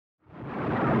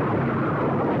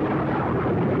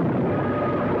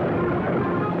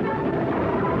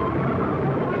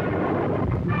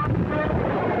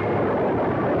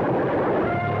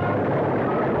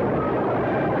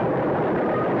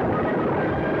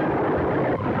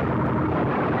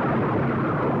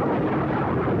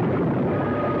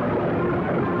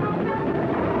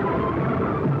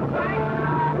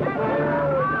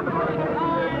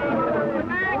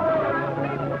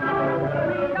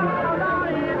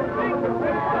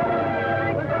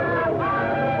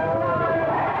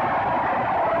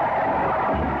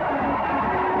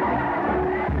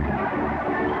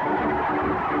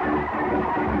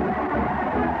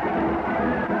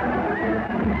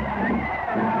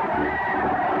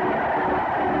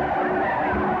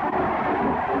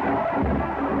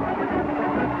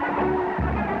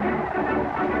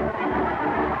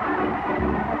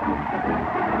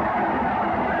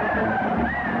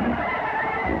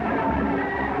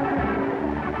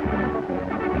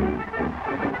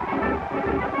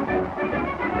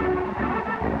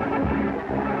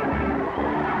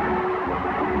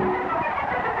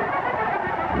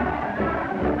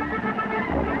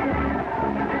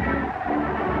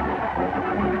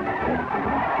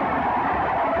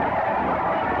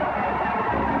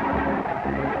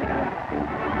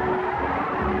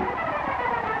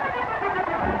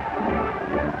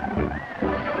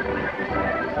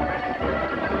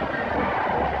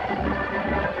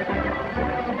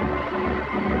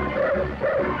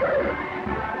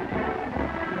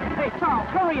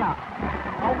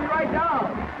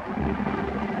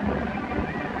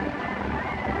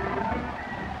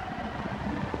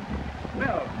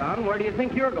son, where do you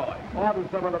think you're going? On to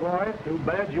some of the boys. Too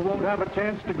bad you won't have a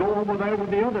chance to go over there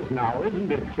with the others now,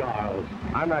 isn't it, Charles?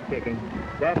 I'm not kicking.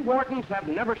 Dead Whartons have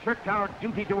never shirked our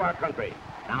duty to our country.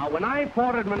 Now, when I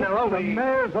fought at Manila, The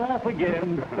mayor's off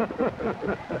again.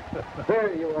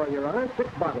 There you are, Your Honor. 6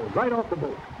 bottles, right off the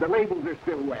boat. The labels are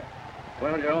still wet.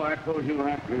 Well, Joe, I suppose you'll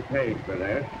have to be paid for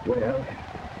this. Well,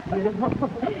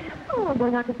 Oh,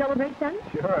 going out to celebrate, son?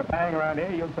 sure. If I hang around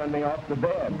here, you'll send me off to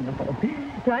bed.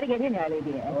 Try to get in early,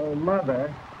 dear. Oh,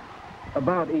 Mother.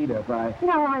 About Edith,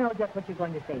 No, I know just what you're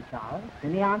going to say, Charles.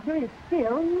 And the answer is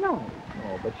still no.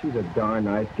 Oh, but she's a darn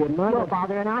nice kid, Mother. Your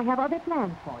father and I have other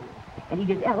plans for you. And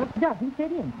Edith Ellis doesn't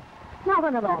fit in. Now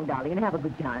run along, darling, and have a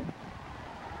good time.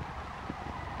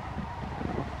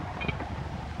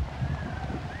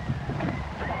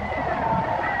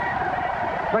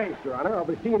 Thanks, Your Honor. I'll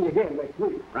be seeing you again next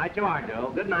week. Right you are,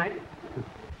 Joe. Good night.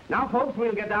 Now, folks,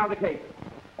 we'll get down to cake.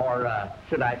 Or,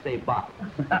 should I say bottles?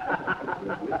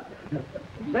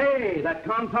 Say, that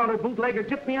confounded bootlegger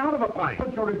tipped me out of a pint.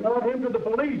 Put your report into the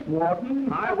police,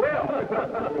 Wharton. I will.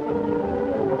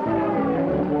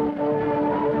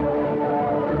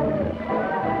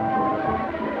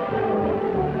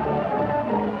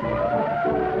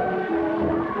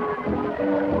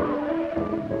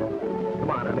 Come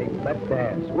on, honey. Let's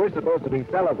dance. We're supposed to be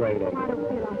celebrating. I don't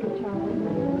feel like it, Charlie.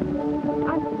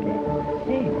 I'm scared.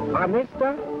 Gee, our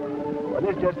mister? Well,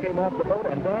 this just came off the boat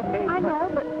and Dad came... I know,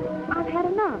 but I've had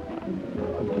enough.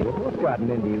 Oh, gee, what's gotten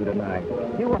into you tonight?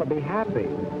 You want to be happy.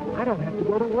 I don't have to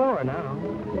go to war now.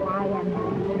 Well, I am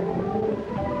happy,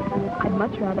 Charlie. I'd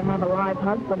much rather have a live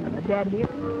husband than a dead hero.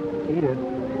 Edith,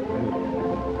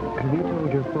 have you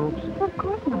told your folks? Of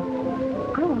course not.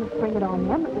 I want to spring it on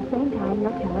them at the same time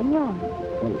you're telling yours.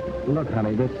 Well, look,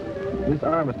 honey, this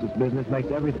armistice business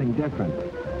makes everything different.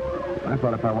 I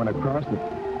thought if I went across it,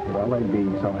 well, they'd be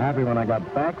so happy when I got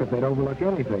back that they'd overlook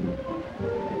anything.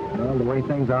 Well, the way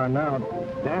things are now,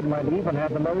 Dad might even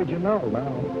have the marriage now.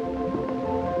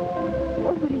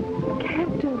 Oh, but he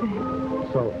can't do that.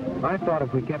 So I thought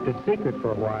if we kept it secret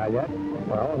for a while yet,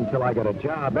 well, until I get a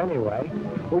job anyway,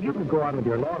 well, you could go on with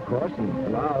your law course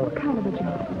and I'll... What kind of a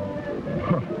job?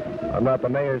 I'm not the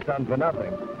mayor's son for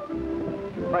nothing.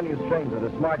 Funny strings that a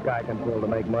smart guy can pull to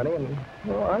make money, and,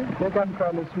 well, I think I'm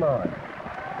probably smart.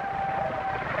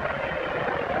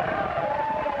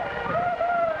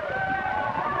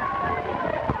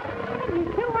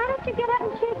 Why don't you get up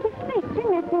and shake your stick? You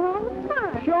miss her all the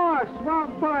time. Sure, swell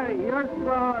party. You're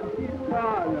swell, she's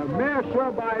swell. The mayor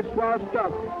sure buys swell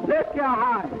stuff. Lift your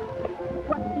high.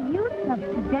 What the youth of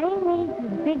today needs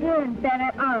is bigger and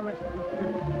better armistices.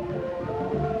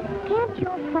 Can't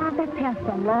your father pass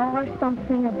a law or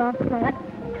something about that?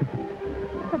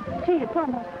 But, gee, it's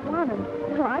almost one, and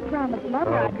so I promised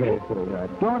Mother I'd Okay, be...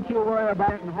 sweetheart. Don't you worry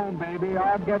about getting home, baby.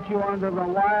 I'll get you under the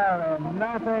wire and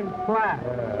nothing flat.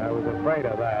 I was afraid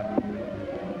of that.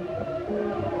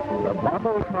 The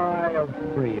bubble cry of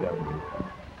freedom.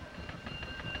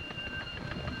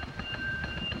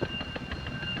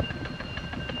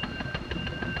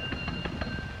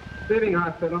 Sleeping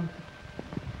hospital.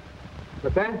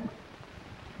 What's that?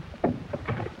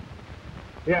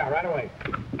 Yeah, right away.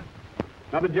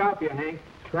 Another job for you, Hank.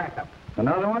 Crack up.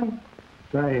 Another one?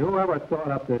 Say, whoever thought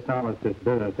up this armistice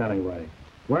business anyway?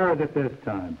 Where is it this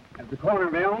time? At the corner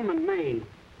of Elm and Main.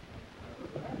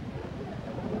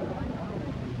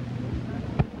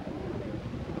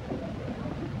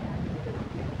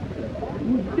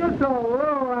 Just a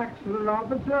little accident,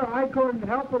 officer. I couldn't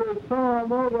help it. I saw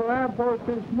him over the lamppost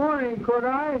this morning, could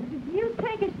I? If you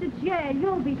take us to jail,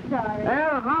 you'll be sorry.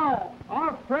 Well, how?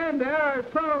 Our friend there is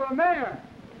son of the mayor.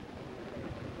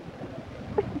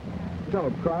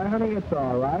 Don't cry, honey. It's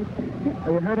all right.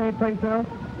 Have you heard anything else?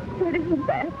 It isn't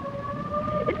that.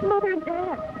 It's Mother and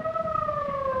Dad.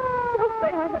 Don't say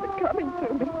I have it coming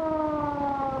to me.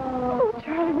 Oh,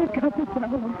 Charlie, we've got to tell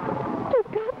them.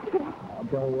 You've got to. Oh,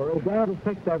 don't worry. Dad will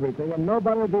fix everything, and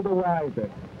nobody will be the wiser.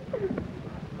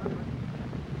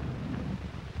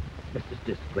 This is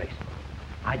disgraceful.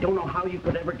 I don't know how you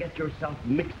could ever get yourself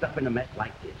mixed up in a mess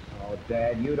like this. Oh,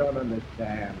 Dad, you don't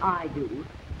understand. I do.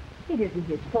 It isn't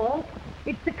his fault.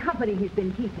 It's the company he's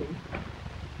been keeping.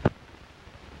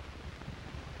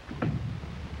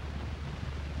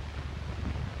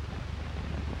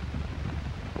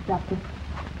 Doctor,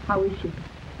 how is she?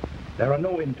 There are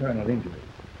no internal injuries.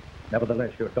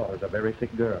 Nevertheless, your daughter's a very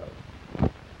sick girl.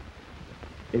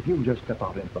 If you'll just step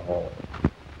out into the hall.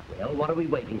 Well, what are we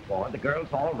waiting for? The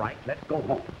girl's all right. Let's go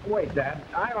home. Wait, Dad.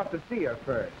 I ought to see her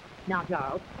first. Now,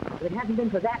 Charles, if it hadn't been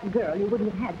for that girl, you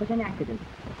wouldn't have had such an accident.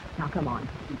 Now, come on.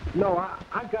 No,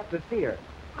 I've got to see her.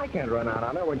 I can't run out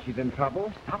on her when she's in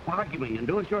trouble. Stop arguing and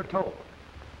do as you're told.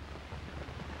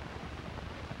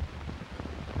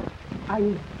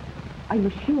 Are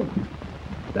you sure?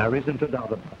 There isn't a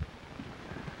doubt about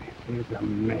it. This is a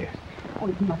mess. Oh,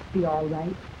 it must be all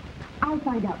right. I'll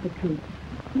find out the truth.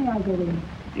 May I go in?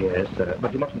 Yes,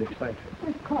 but you mustn't excite her.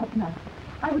 Of course not.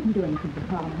 I wouldn't do anything to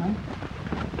harm her.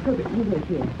 So that you wait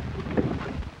here.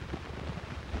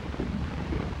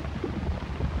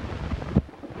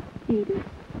 Edith,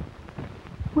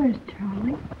 where's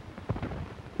Charlie?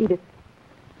 Edith,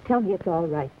 tell me it's all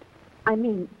right. I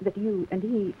mean that you and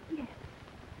he... Yes.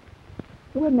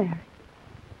 We're married.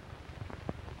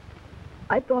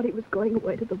 I thought he was going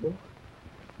away to the war.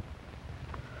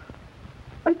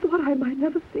 I thought I might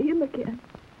never see him again.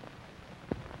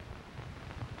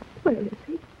 Where is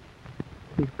he?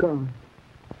 He's gone.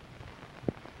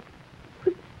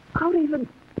 Without even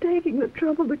taking the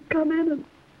trouble to come in and...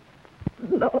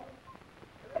 No.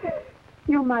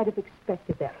 You might have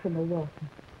expected that from a Walter.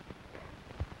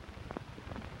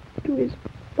 Do his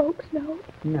folks know?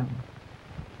 No.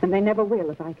 And they never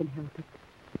will if I can help it.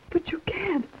 But you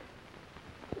can't.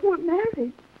 We're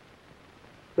married.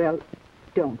 Well,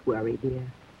 don't worry, dear.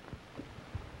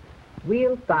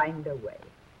 We'll find a way.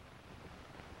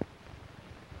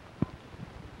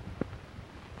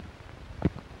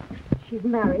 She's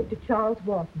married to Charles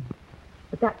Wharton.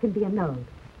 But that can be annulled.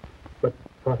 But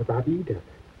what about Edith?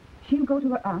 She'll go to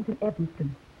her aunt in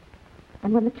Evanston.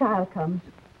 And when the child comes,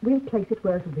 we'll place it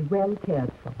where it'll be well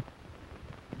cared for.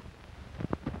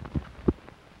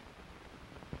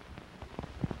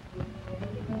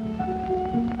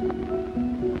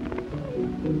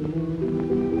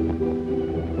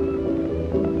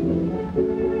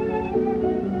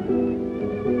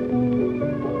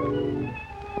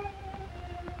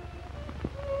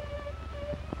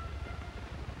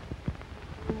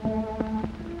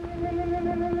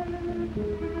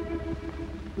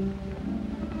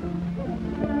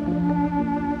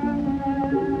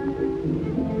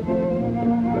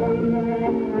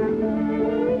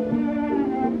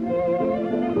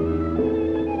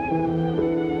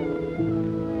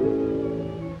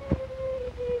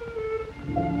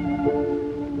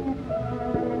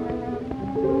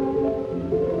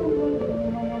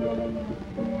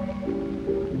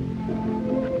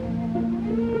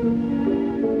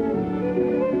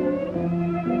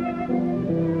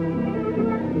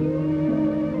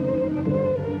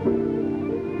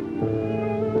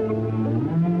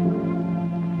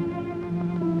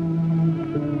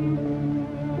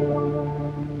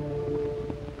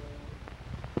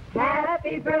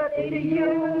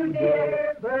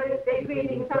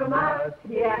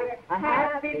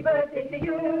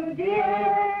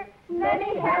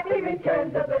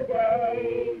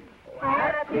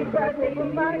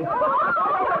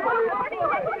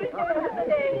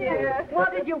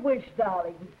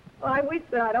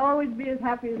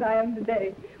 Happy as I am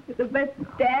today, with the best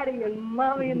daddy and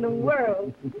mommy in the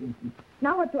world.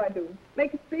 Now what do I do?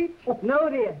 Make a speech? No,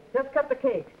 dear. Just cut the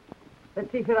cake.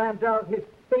 Let's see if your Aunt Doris, his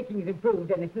baking's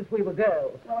improved any since we were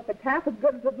girls. Well, if it's half as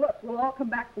good as it looks, we'll all come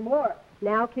back for more.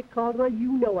 Now, Kit Caldwell,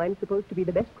 you know I'm supposed to be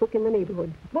the best cook in the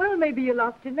neighborhood. Well, maybe you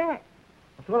lost your knack.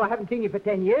 Well, I haven't seen you for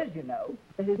 10 years, you know.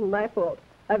 That isn't my fault.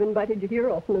 I've invited you here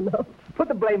often enough. Put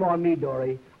the blame on me,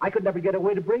 Dory. I could never get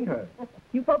away to bring her.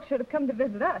 You folks should have come to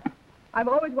visit us. I've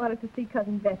always wanted to see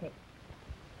Cousin Betty.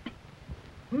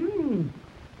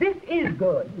 This is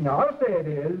good. No, I'll say it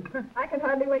is. I can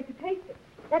hardly wait to taste it.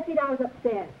 Let's eat ours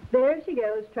upstairs. There she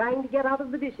goes, trying to get out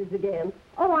of the dishes again.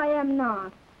 Oh, I am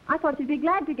not. I thought you'd be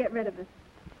glad to get rid of us.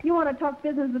 You want to talk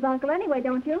business with Uncle anyway,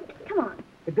 don't you? Come on.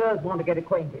 The girls want to get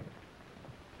acquainted.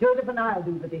 Joseph and I'll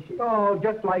do the dishes. Oh,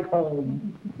 just like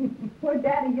home. Poor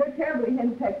Daddy, you're terribly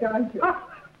henpecked, aren't you?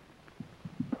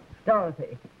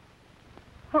 Dorothy,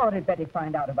 how did Betty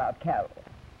find out about Carol?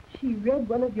 She read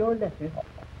one of your letters,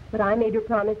 but I made her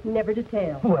promise never to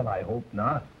tell. Well, I hope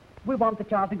not. We want the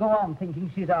child to go on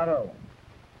thinking she's our own.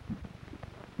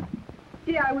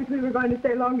 Gee, I wish we were going to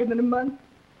stay longer than a month.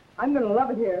 I'm going to love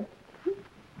it here.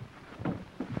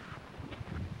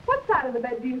 What side of the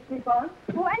bed do you sleep on?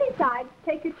 Well, any side.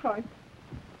 Take your choice.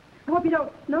 I hope you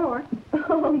don't snore.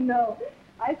 Oh, no.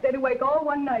 I stayed awake all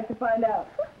one night to find out.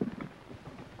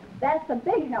 That's a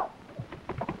big help.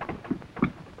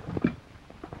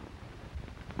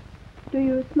 Do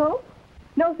you smoke?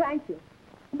 No, thank you.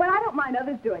 But I don't mind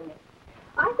others doing it.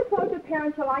 I suppose your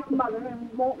parents are like Mother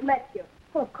and won't let you.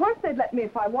 Well, of course they'd let me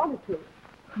if I wanted to.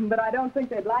 But I don't think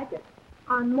they'd like it.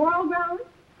 On moral grounds?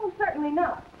 Oh, certainly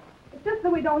not. It's just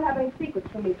that we don't have any secrets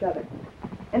from each other.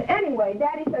 And anyway,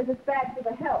 Daddy says it's bad for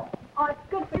the health. Oh, it's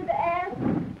good for the ass.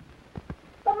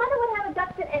 But Mother would have a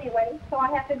ducted anyway, so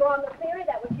I have to go on the theory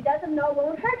that what she doesn't know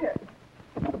won't hurt her.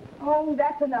 Oh,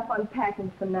 that's enough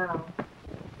unpacking for now.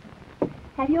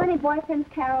 Have you any boyfriends,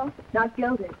 Carol? Not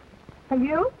guilty. Have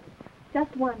you?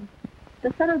 Just one.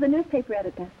 The son of the newspaper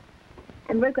editor.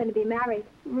 And we're going to be married.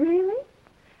 Really?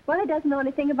 Well, he doesn't know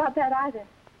anything about that either.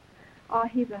 Oh,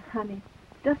 he's a honey.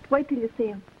 Just wait till you see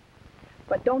him.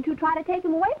 But don't you try to take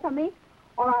him away from me,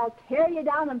 or I'll tear you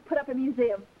down and put up a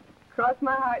museum. Cross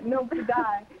my heart and hope to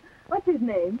die. What's his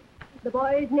name? The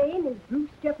boy's name is Bruce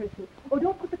Jefferson. Oh,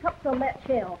 don't put the cups on that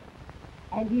shelf.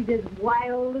 And he's as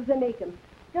wild as an Achem.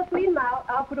 Just leave him out.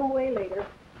 I'll put him away later.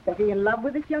 Is he in love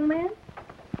with this young man?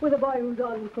 With a boy who's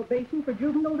on probation for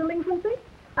juvenile delinquency?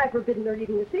 I've forbidden her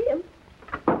even to see him.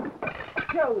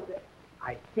 Joseph.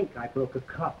 I think I broke a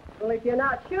cup. Well, if you're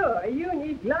not sure, you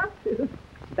need glasses.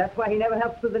 That's why he never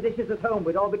helps with the dishes at home.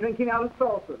 We'd all be drinking out of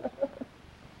saucers.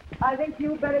 I think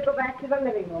you'd better go back to the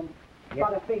living room. Yes.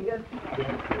 Butterfingers.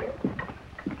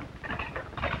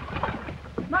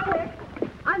 Mother,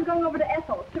 I'm going over to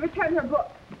Ethel to return her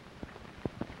book.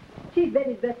 She's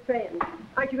Betty's best friend.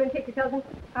 Aren't you going to take your cousin?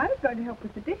 I was going to help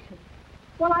with the dishes.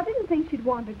 Well, I didn't think she'd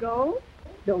want to go.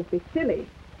 Don't be silly.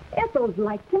 Ethel's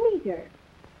like to meet her.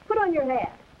 Put on your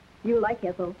hat. You like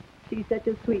Ethel. She's such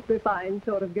a sweet, refined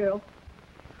sort of girl.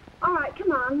 All right,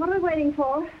 come on. What are we waiting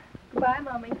for? Goodbye,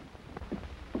 Mommy.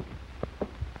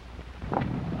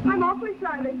 I'm awfully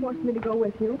sorry they forced me to go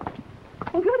with you.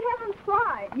 Well, good heavens,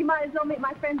 why? You might as well meet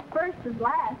my friends first as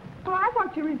last. Well, I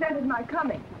thought you resented my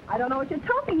coming. I don't know what you're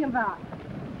talking about.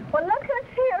 Well, look who's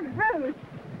here, Bruce.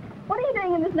 What are you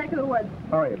doing in this neck of the woods?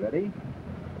 How are you, Betty?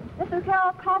 This is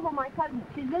Carol Caldwell, my cousin.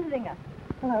 She's visiting us.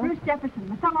 Hello. Bruce Jefferson,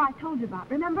 the fellow I told you about.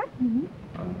 Remember?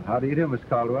 Mm-hmm. How do you do, Miss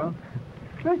Caldwell?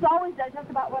 Bruce always does just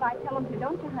about what I tell him to,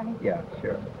 don't you, honey? Yeah,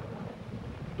 sure.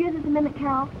 Excuse us a minute,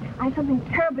 Carol. I have something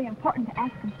terribly important to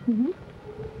ask you.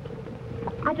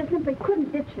 Mm-hmm. I just simply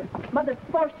couldn't ditch you. Mother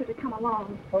forced you to come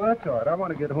along. Oh, that's all right. I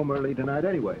want to get home early tonight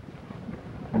anyway.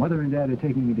 Mother and Dad are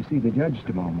taking me to see the judge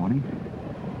tomorrow morning.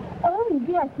 Oh,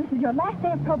 yes, this is your last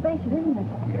day of probation, isn't it?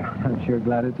 Yeah, I'm sure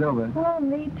glad it's over. Oh,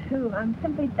 me too. I'm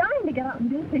simply dying to get out and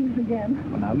do things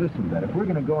again. Well, now listen, Bet. If we're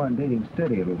going to go on dating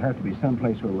steady, it'll have to be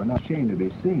someplace where we're not ashamed to be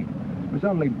seen. It was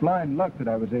only blind luck that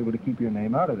I was able to keep your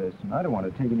name out of this, and I don't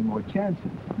want to take any more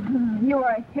chances. You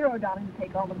are a hero, darling, to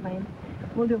take all the blame.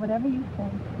 We'll do whatever you say.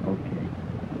 Okay.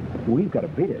 We've got to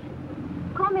beat it.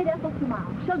 Call me at Ethel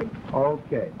tomorrow. She'll be...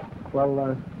 Okay.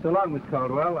 Well, so long, Miss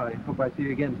Caldwell. I hope I see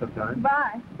you again sometime.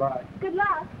 Bye. Bye. Good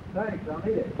luck. Thanks. I'll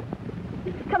need it.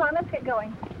 Come on, let's get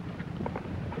going.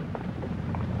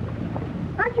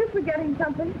 Aren't you forgetting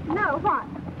something? No, what?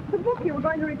 The book you were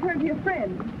going to return to your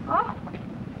friend. Oh.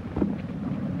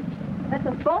 Let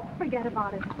us both forget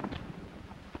about it.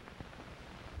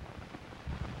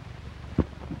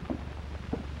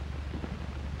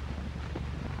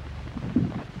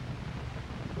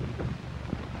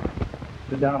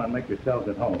 Sit down and make yourselves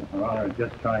at home. Her Honor is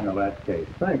just trying the last case.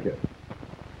 Thank you.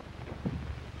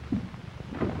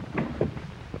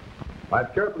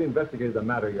 I've carefully investigated the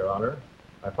matter, Your Honor.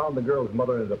 I found the girl's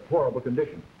mother in a deplorable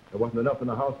condition. There wasn't enough in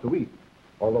the house to eat,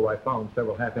 although I found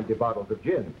several half-empty bottles of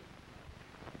gin.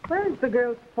 Where's the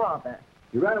girl's father?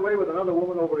 He ran away with another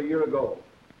woman over a year ago.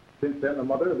 Since then, the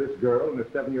mother, this girl, and her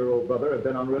 7-year-old brother have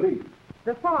been on release.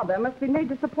 The father must be made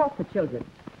to support the children,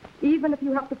 even if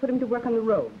you have to put him to work on the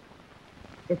road.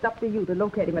 It's up to you to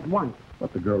locate him at once.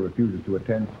 But the girl refuses to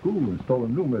attend school and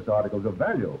stolen numerous articles of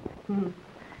value.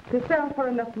 To sell for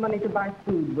enough money to buy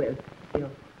food with. Yes,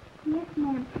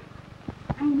 ma'am.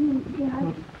 I mean,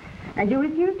 Judge. And you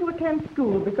refuse to attend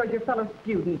school because your fellow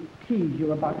students tease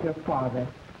you about your father.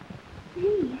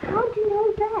 Gee, how'd you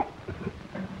know that?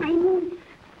 I mean...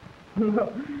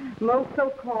 Most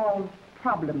so-called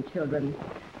problem children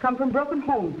come from broken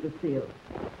homes to steal.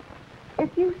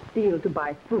 If you steal to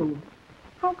buy food,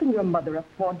 how can your mother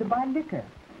afford to buy liquor?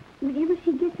 Whenever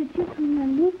she gets a tip from the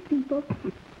news people,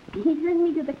 he sends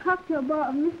me to the cocktail bar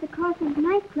of Mr. Carson's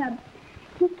nightclub.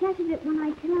 He catches it when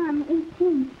I tell him I'm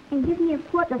 18 and gives me a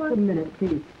quart Just for... a minute,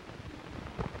 please.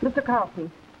 Mr.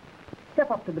 Carson,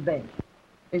 step up to the bench.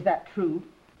 Is that true?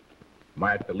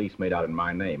 My lease made out in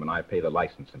my name, and I pay the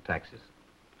license and taxes.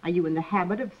 Are you in the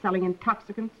habit of selling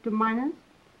intoxicants to minors?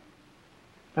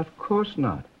 Of course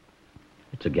not.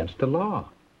 It's against the law.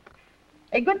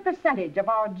 A good percentage of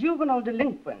our juvenile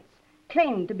delinquents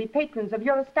claim to be patrons of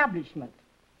your establishment.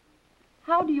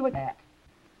 How do you do that?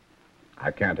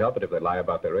 I can't help it if they lie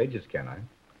about their ages, can I?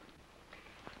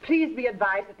 Please be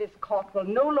advised that this court will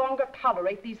no longer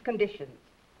tolerate these conditions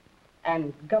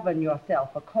and govern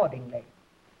yourself accordingly.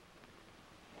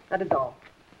 That is all.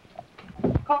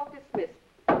 Court dismissed.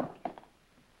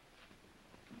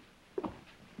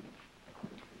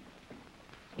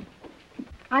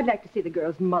 I'd like to see the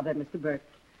girl's mother, Mr. Burke.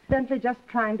 Evidently just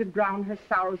trying to drown her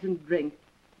sorrows in drink.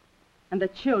 And the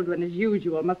children, as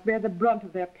usual, must bear the brunt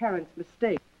of their parents'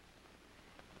 mistakes.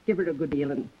 Give her a good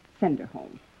deal and send her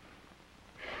home.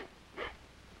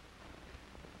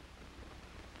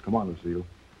 Come on, Lucille.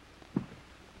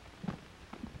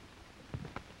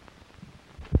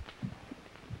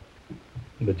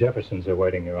 The Jeffersons are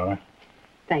waiting, Your Honor.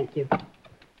 Thank you.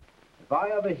 If I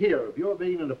ever hear of your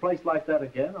being in a place like that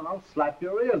again, I'll slap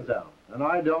your ears down. And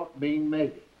I don't mean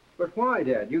maybe. But why,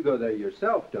 Dad? You go there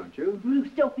yourself, don't you? Bruce,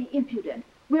 don't be impudent.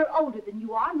 We're older than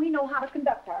you are, and we know how to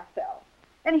conduct ourselves.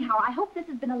 Anyhow, I hope this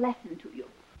has been a lesson to you.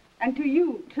 And to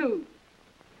you, too.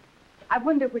 I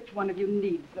wonder which one of you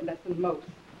needs the lesson most.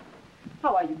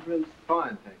 How are you, Bruce?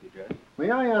 Fine, thank you, Judge.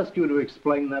 May I ask you to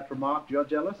explain that remark,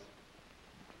 Judge Ellis?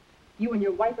 You and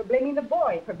your wife are blaming the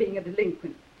boy for being a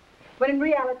delinquent, when in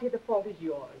reality the fault is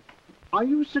yours. Are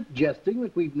you suggesting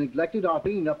that we've neglected our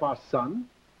bringing up our son?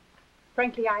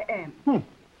 Frankly, I am.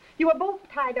 You are both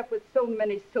tied up with so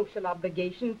many social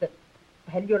obligations that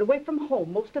you're away from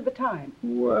home most of the time.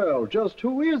 Well, just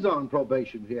who is on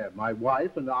probation here? My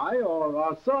wife and I, or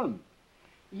our son?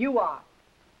 You are.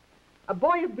 A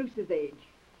boy of Bruce's age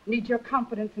needs your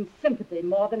confidence and sympathy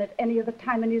more than at any other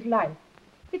time in his life.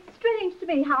 It's strange to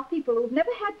me how people who've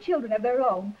never had children of their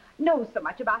own know so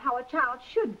much about how a child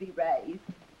should be raised.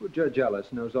 Well, Judge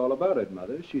Ellis knows all about it,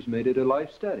 Mother. She's made it a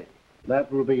life study.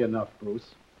 That will be enough,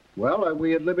 Bruce. Well, are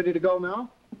we at liberty to go now?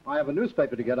 I have a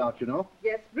newspaper to get out, you know.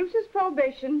 Yes, Bruce's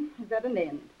probation is at an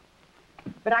end.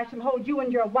 But I shall hold you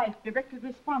and your wife directly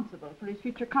responsible for his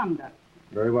future conduct.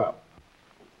 Very well.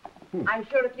 I'm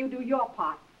sure if you do your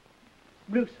part,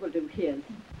 Bruce will do his.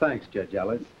 Thanks, Judge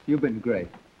Ellis. You've been great.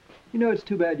 You know, it's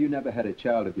too bad you never had a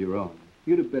child of your own.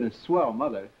 You'd have been a swell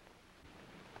mother.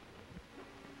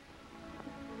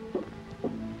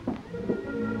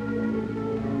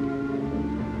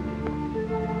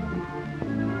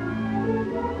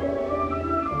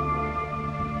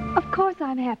 Of course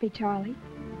I'm happy, Charlie.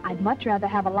 I'd much rather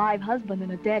have a live husband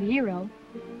than a dead hero.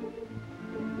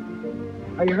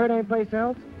 Are you hurt anyplace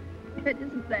else? It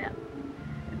isn't that.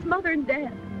 It's Mother and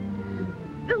Dad.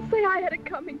 They'll say I had it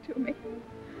coming to me.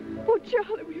 Oh,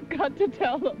 Charlie, we've got to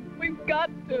tell them. We've got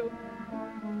to.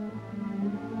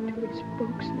 To his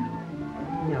folks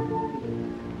now? No.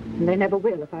 And they never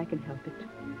will if I can help it.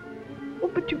 Oh,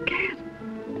 but you can't.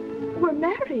 We're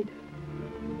married.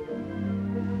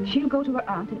 She'll go to her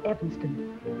aunt in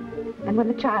Evanston. And when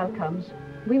the child comes,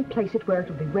 we'll place it where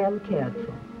it'll be well cared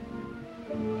for.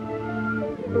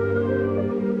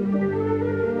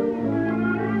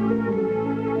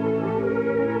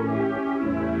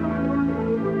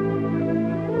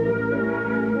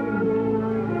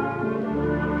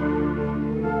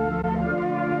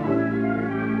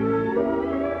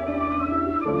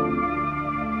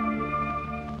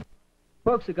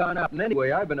 Folks have gone up, and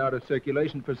anyway, I've been out of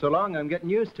circulation for so long, I'm getting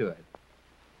used to it.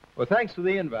 Well, thanks for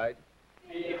the invite.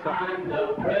 Behind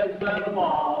the prison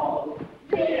wall,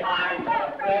 behind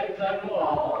the prison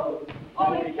wall,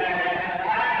 oh, we can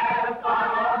have fun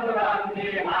on the run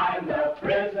behind the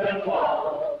prison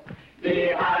wall,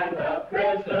 behind the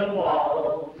prison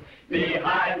walls,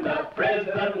 behind the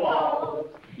prison walls.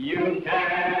 You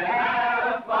can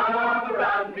have fun on the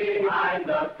run behind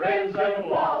the prison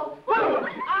walls.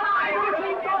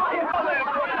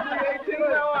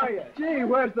 How are you? Gee,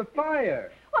 where's the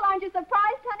fire? Well, aren't you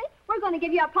surprised, honey? We're going to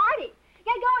give you a party.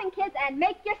 Get going, kids, and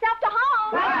make yourself to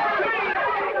home.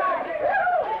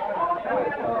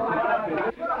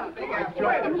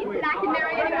 And you said I can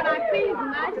marry anyone I please,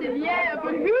 and I said, yeah,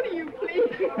 but who do you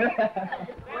please?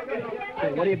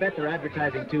 Hey, what do you bet they're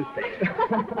advertising toothpaste?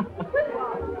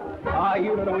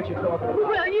 You don't know what you're talking about.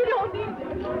 Well, you don't either.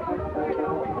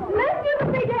 Let's do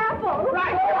the Big Apple.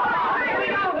 Right. Here we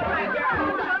go.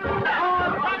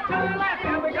 Up to the left.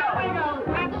 Here we go.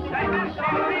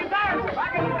 Reverse.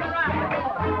 Back into the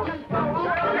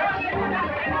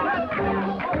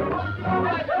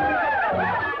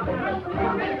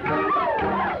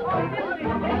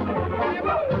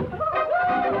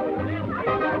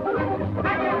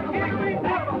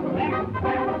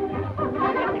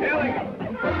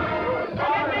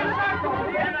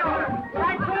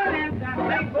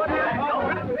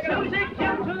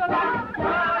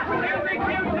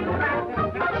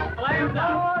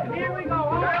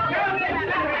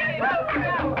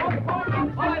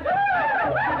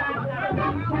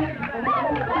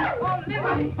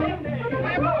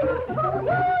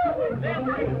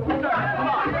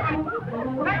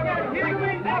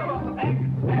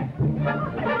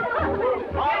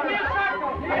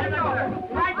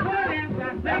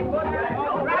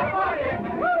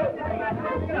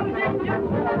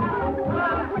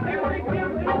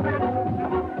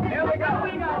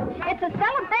It's a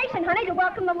celebration procession, honey, to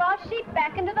welcome the lost sheep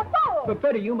back into the fold. But,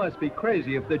 Betty, you must be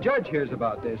crazy. If the judge hears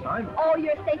about this, Oh,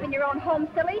 you're safe in your own home,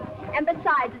 silly. And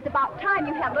besides, it's about time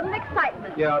you have a little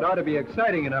excitement. Yeah, it ought to be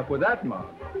exciting enough with that mob.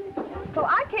 Well,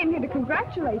 I came here to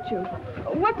congratulate you.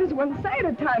 What does one say at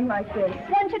a time like this?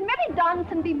 Then should merry dance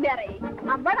and be merry.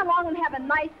 Now run along and have a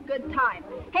nice, good time.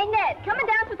 Hey, Ned, come and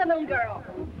dance with the little girl.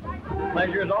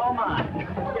 Pleasure's all mine.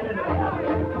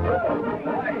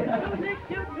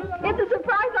 It's a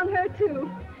surprise on her,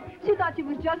 too. She thought she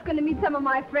was just going to meet some of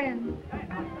my friends.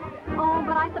 Oh,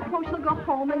 but I suppose she'll go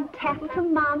home and tattle to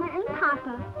Mama and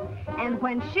Papa. And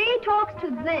when she talks to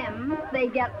them, they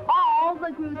get all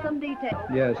the gruesome details.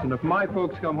 Yes, and if my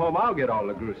folks come home, I'll get all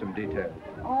the gruesome details.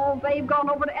 Oh, they've gone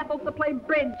over to Ethel's to play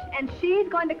bridge, and she's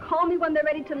going to call me when they're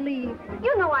ready to leave.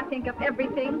 You know I think of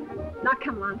everything. Now,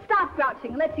 come on, stop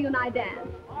grouching. Let's you and I dance.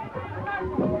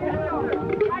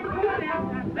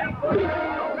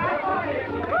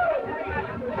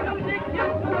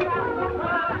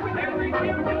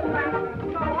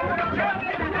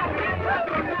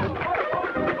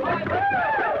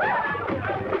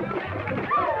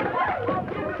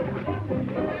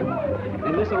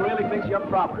 And this'll really fix you up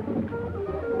proper.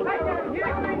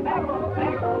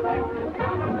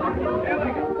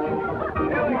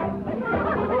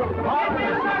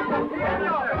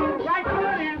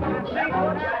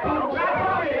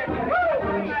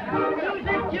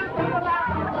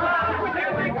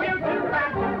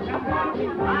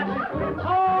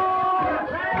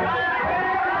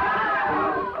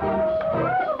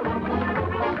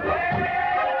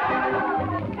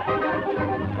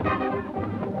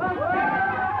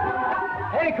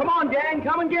 Hey, come on, gang,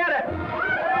 come and get it.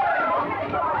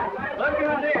 Look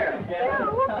who's here.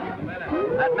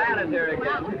 That man is here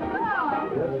again.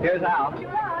 Here's Al.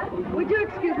 Would you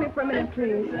excuse me for a minute,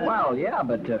 please? Well, yeah,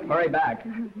 but hurry back.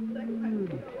 Come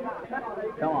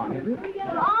on.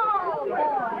 Oh,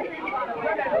 boy.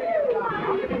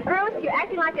 Bruce, you're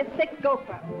acting like a sick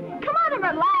gopher. Come on and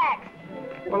relax.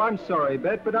 Well, I'm sorry,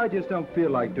 Bet, but I just don't feel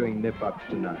like doing nip-ups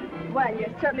tonight. Well, you're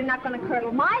certainly not going to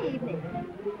curdle my evening.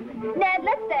 Ned,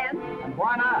 let's dance. And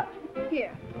why not?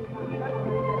 Here.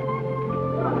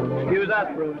 Excuse us,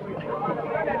 Bruce.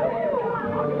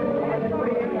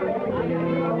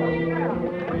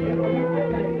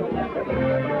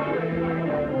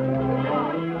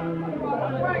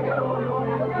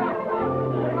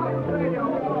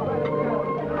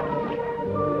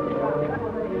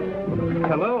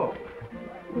 Hello.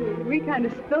 We kind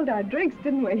of spilled our drinks,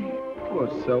 didn't we? Well,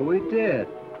 so we did.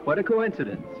 What a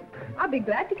coincidence. I'll be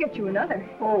glad to get you another.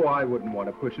 Oh, I wouldn't want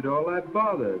to push it all that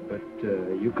bother, but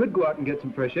you could go out and get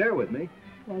some fresh air with me.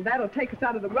 Well, that'll take us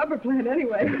out of the rubber plant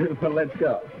anyway. Well, let's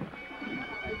go.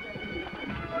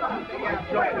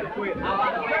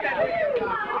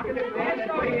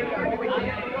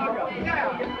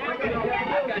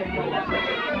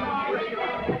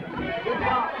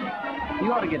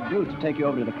 You ought to get Bruce to take you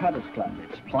over to the Cutters Club.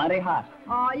 It's plenty hot.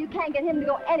 Oh, you can't get him to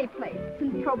go any place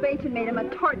since probation made him a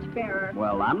torchbearer.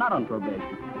 Well, I'm not on probation.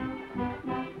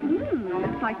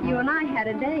 Looks like you and I had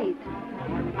a date.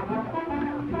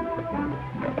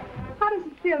 How does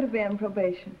it feel to be on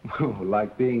probation? Oh,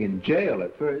 like being in jail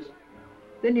at first.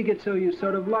 Then you get so you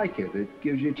sort of like it. It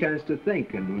gives you a chance to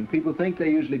think, and when people think,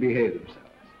 they usually behave themselves.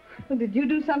 Well, did you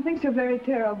do something so very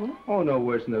terrible? Oh, no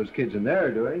worse than those kids in there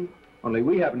are doing. Only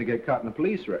we happened to get caught in a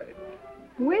police raid.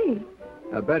 We?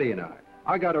 Betty and I.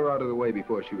 I got her out of the way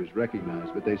before she was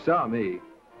recognized, but they saw me.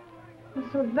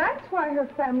 So that's why her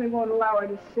family won't allow her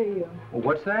to see you. Well,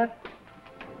 what's that?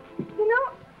 You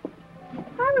know,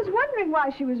 I was wondering why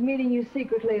she was meeting you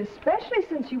secretly, especially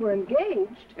since you were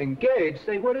engaged. Engaged?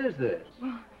 Say, what is this?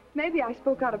 Well, maybe I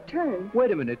spoke out of turn.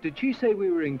 Wait a minute. Did she say we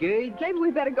were engaged? Maybe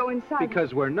we better go inside.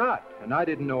 Because we're not. And I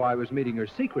didn't know I was meeting her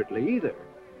secretly either.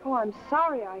 Oh, I'm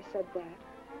sorry I said that.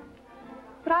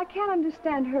 But I can't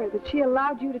understand her, that she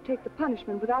allowed you to take the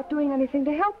punishment without doing anything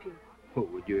to help you. Well,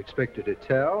 would you expect her to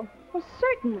tell? Well,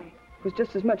 certainly. It was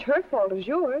just as much her fault as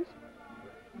yours.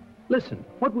 Listen,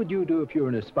 what would you do if you were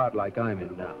in a spot like I'm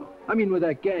in now? I mean, with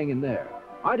that gang in there.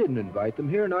 I didn't invite them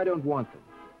here, and I don't want them.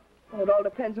 Well, it all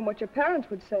depends on what your parents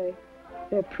would say.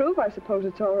 They approve, I suppose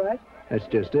it's all right. That's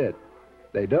just it.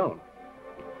 They don't.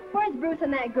 Where's Bruce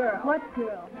and that girl? What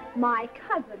girl? My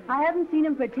cousin. I haven't seen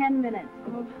him for 10 minutes.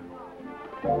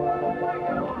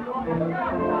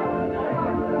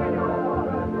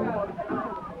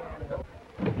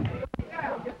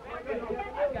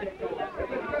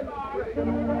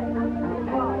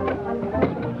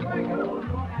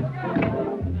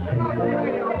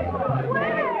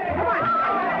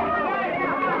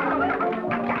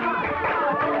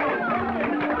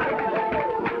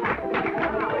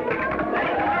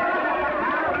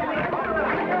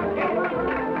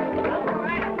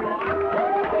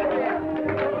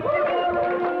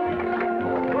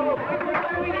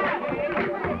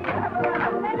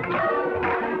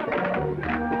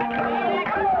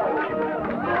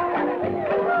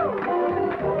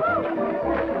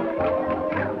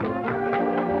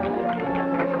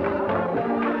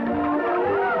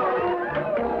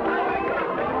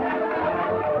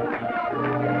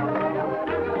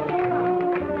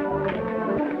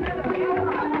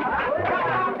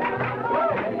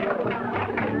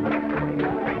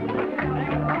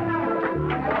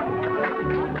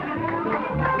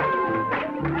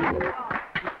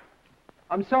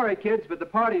 I'm sorry, kids, but the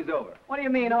party's over. What do you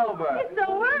mean, over? It's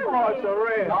so early. Oh, it's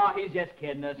a real. Oh, he's just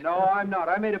kidding us. No, I'm not.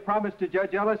 I made a promise to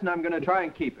Judge Ellis, and I'm going to try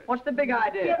and keep it. What's the big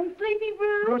idea? Getting sleepy,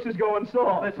 Bruce? Bruce is going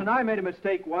soft. Listen, I made a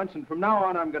mistake once, and from now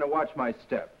on, I'm going to watch my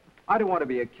step. I don't want to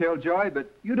be a killjoy,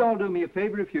 but you'd all do me a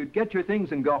favor if you'd get your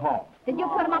things and go home. Did you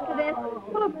put him up to this?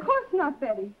 Well, of course not,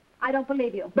 Betty. I don't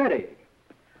believe you. Betty.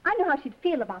 I knew how she'd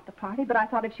feel about the party, but I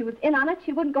thought if she was in on it,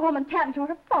 she wouldn't go home and tell it to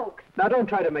her folks. Now, don't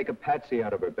try to make a patsy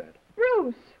out of her bed.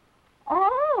 Bruce.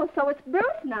 Oh, so it's Bruce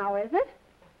now, is it?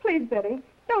 Please, Betty,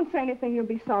 don't say anything you'll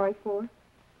be sorry for.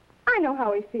 I know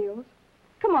how he feels.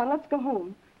 Come on, let's go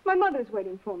home. My mother's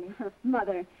waiting for me.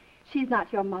 Mother. She's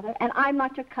not your mother, and I'm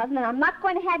not your cousin, and I'm not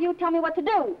going to have you tell me what to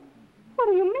do. What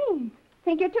do you mean?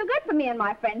 Think you're too good for me and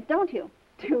my friends, don't you?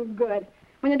 Too good.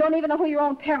 When you don't even know who your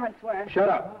own parents were. Shut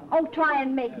up. Oh, try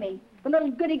and make me. The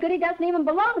little goody-goody doesn't even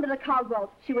belong to the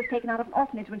Caldwells. She was taken out of an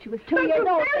orphanage when she was 2 years old.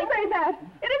 Don't you dare say that.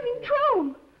 It isn't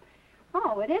true.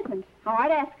 Oh, it isn't. All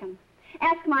right, ask him.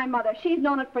 Ask my mother. She's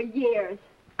known it for years.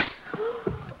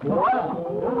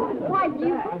 Why,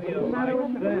 you...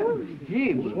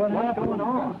 Jeeves, what's going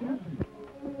on?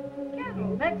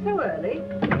 Carol, that's so early.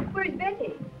 Where's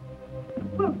Betty?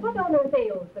 Well, what on earth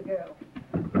ails the girl?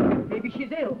 Maybe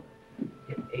she's ill.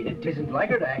 It isn't like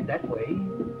her to act that way.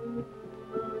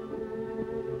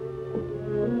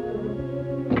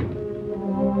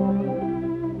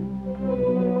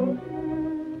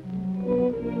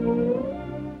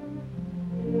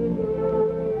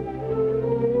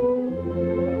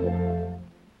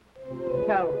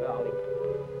 Carol, darling,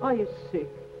 are you sick?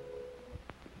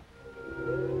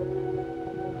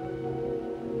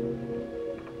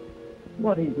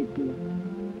 What is it, dear?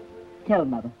 Tell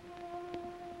Mother.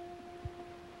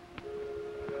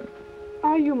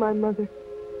 Are you my mother?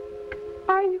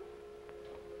 Are you?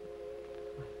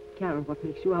 Carol, what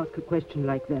makes you ask a question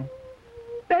like that?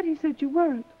 Betty said you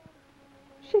weren't.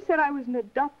 She said I was an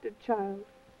adopted child.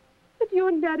 That you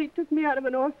and Daddy took me out of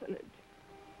an orphanage.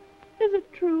 Is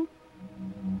it true?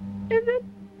 Is it?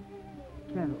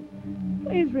 Carol.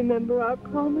 Please remember our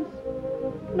promise.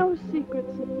 No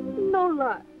secrets, no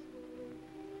lies.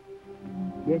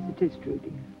 Yes, it is true,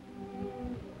 dear.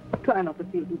 Try not to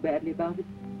feel too badly about it.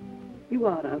 You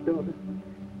are our daughter.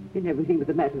 In everything but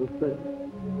the matter of birth.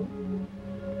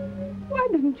 Why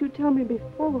didn't you tell me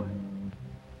before?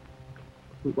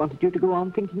 We wanted you to go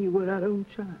on thinking you were our own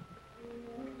child.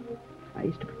 I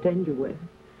used to pretend you were.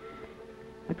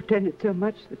 I pretended so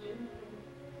much that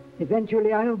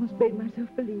eventually I almost made myself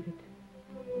believe it.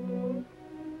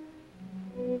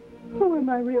 Who are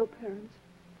my real parents?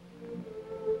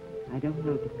 I don't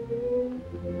know.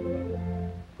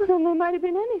 Well, then they might have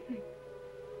been anything.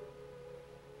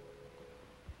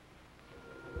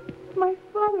 My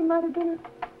father might have been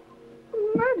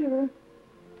a murderer.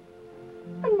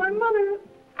 And my mother...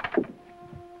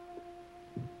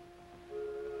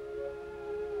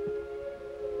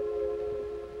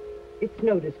 It's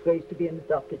no disgrace to be an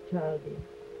adopted child, dear.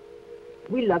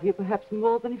 We love you perhaps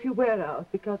more than if you were ours,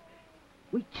 because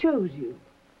we chose you.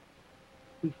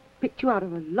 We picked you out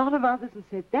of a lot of others and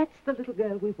said, that's the little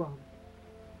girl we want.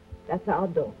 That's our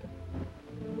daughter.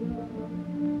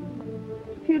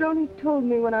 If you'd only told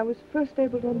me when I was first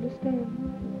able to understand,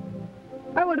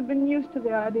 I would have been used to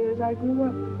the idea as I grew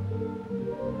up.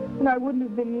 And I wouldn't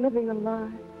have been living a lie.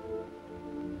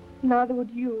 Neither would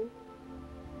you.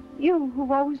 You, who've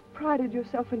always prided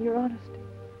yourself in your honesty.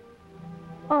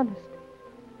 Honesty.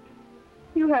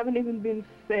 You haven't even been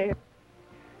fair. You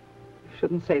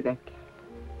shouldn't say that, Carol.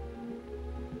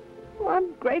 Well,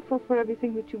 I'm grateful for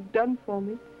everything that you've done for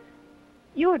me.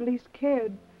 You at least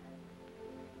cared.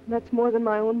 And that's more than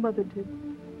my own mother did.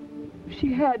 If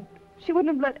she had, she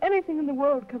wouldn't have let anything in the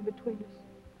world come between us.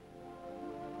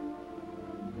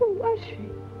 Who was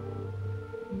she?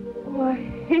 Oh, I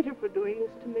hate her for doing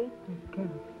this to me.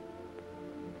 Carol.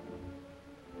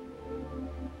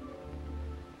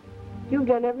 You've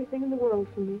done everything in the world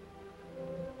for me.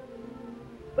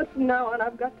 But from now on,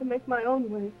 I've got to make my own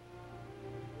way.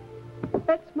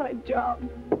 That's my job.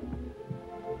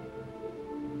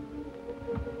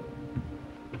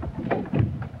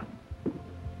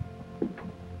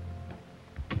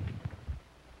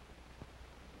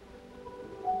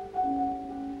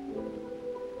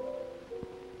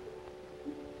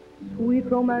 Sweet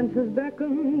romances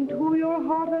beckon to your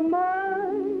heart and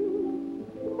mind.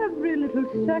 Every little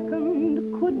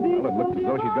second could be... Well, it looks as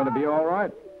though she's going to be all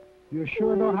right. You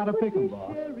sure know how to pick 'em,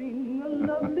 boss.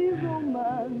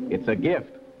 It's a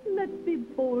gift. Let's be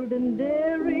bold and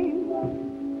daring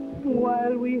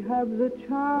while we have the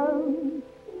chance.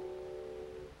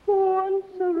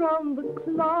 Once around the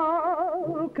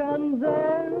clock and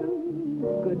then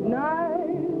good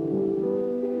night.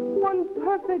 One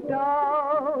perfect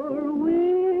hour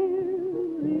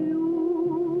with you.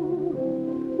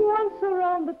 Once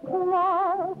around the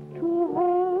clock to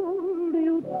hold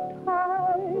you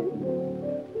tight.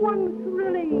 One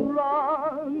thrilling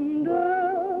rendezvous.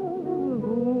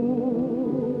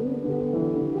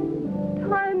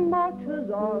 Time marches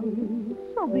on,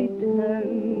 so be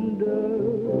tender.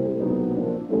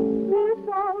 This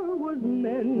hour was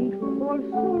meant for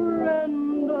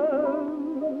surrender.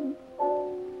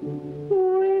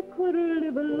 We could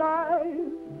live a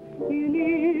life in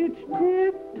each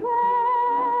tick-tock.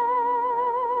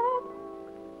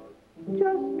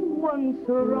 Just once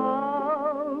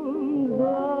around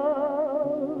the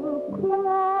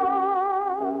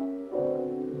clock.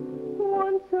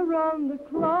 Once around the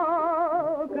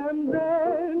clock and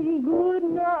then good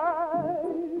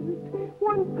night.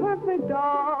 One perfect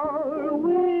hour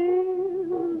with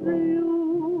you.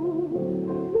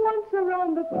 Once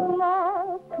around the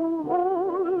clock to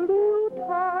hold you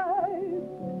tight.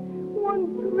 One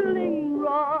thrilling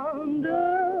rendezvous.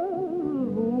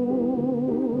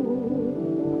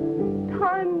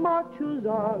 Time marches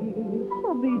on,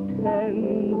 so be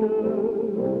tender.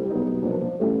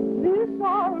 This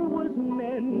hour was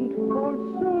meant for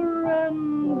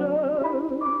surrender.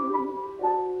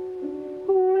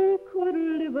 We could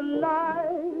live a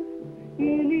life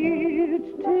in each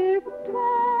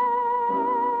tick-tock.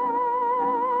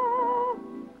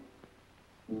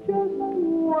 Just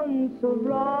once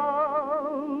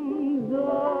around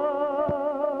the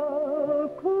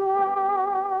clock.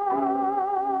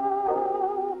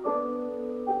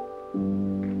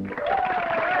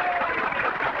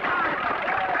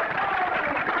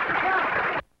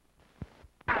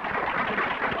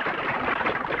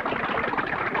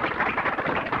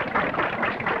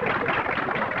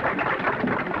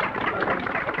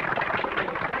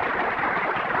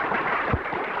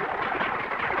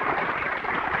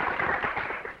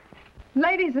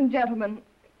 Ladies and gentlemen,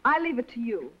 I leave it to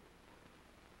you.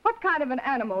 What kind of an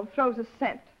animal throws a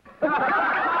scent?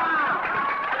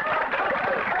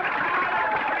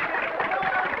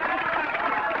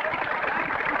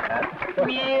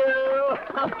 Mew!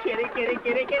 Oh, kitty, kitty,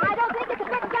 kitty, kitty. I don't think it's a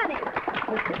bit funny.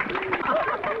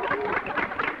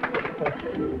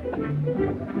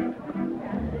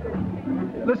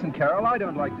 Listen, Carol, I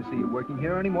don't like to see you working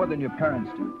here any more than your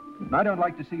parents do. And I don't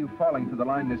like to see you falling for the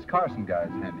line this Carson guy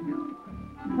is handing out.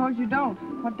 Suppose you don't.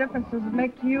 What difference does it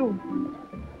make to you?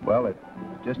 Well, it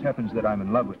just happens that I'm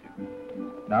in love with you.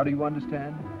 Now do you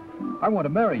understand? I want to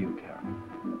marry you, Carol.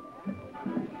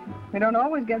 We don't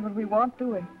always get what we want, do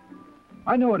we?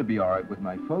 I know it'll be all right with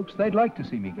my folks. They'd like to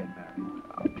see me get married.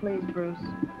 Oh, please, Bruce.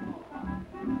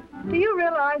 Do you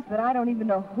realize that I don't even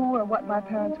know who or what my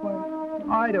parents were?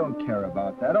 I don't care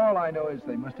about that. All I know is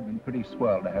they must have been pretty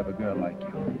swell to have a girl like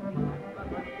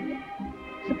you.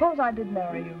 Suppose I did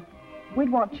marry you. We'd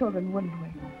want children, wouldn't we?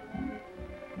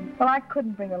 Well, I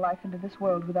couldn't bring a life into this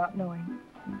world without knowing.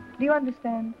 Do you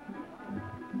understand?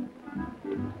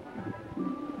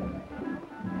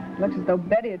 Looks as though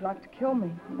Betty would like to kill me.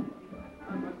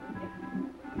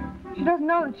 She doesn't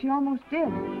know that she almost did.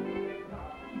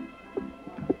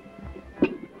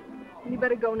 You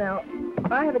better go now.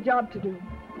 I have a job to do.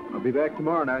 I'll be back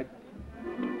tomorrow night.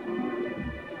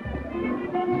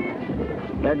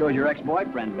 There goes your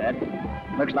ex-boyfriend, Bet.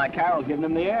 Looks like Carol's giving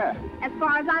him the air. As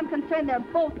far as I'm concerned, they're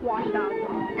both washed out.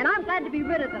 And I'm glad to be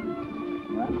rid of them.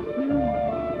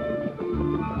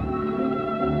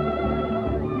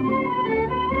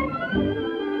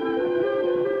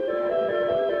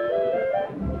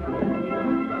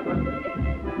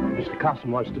 Mr.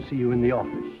 Carson wants to see you in the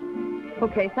office.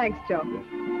 Okay, thanks, Joe.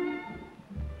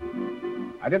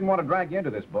 I didn't want to drag you into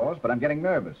this, boss, but I'm getting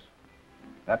nervous.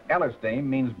 That Ellis dame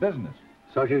means business.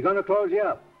 So she's going to close you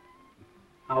up.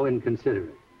 How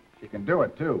inconsiderate. She can do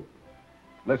it, too.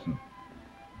 Listen,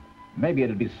 maybe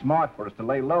it'd be smart for us to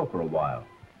lay low for a while.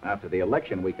 After the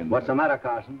election, we can... What's the matter,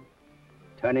 Carson?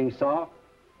 Turning soft?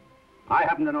 I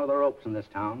happen to know the ropes in this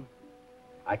town.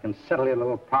 I can settle your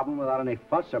little problem without any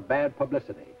fuss or bad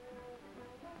publicity.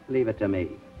 Leave it to me.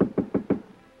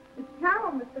 It's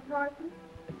Carol, Mr. Carson.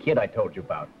 The kid I told you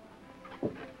about.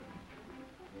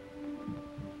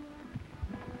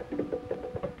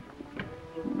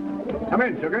 Come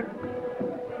in, sugar.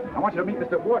 I want you to meet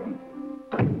Mr. Wharton.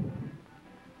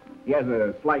 He has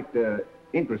a slight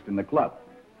interest in the club.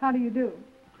 How do you do?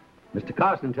 Mr.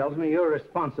 Carson tells me you're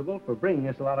responsible for bringing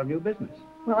us a lot of new business.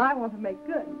 Well, I want to make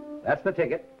good. That's the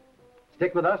ticket.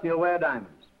 Stick with us and you'll wear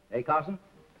diamonds. Eh, Carson?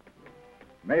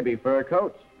 Maybe fur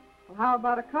coats. Well, how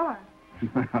about a car?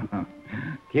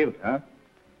 Cute, huh?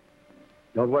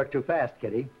 Don't work too fast,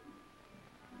 Kitty.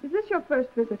 Is this your first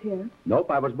visit here? Nope,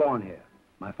 I was born here.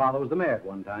 My father was the mayor at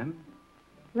one time.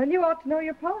 Then you ought to know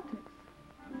your politics.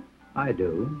 I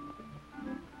do.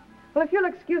 Well, if you'll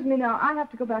excuse me now, I have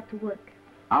to go back to work.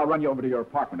 I'll run you over to your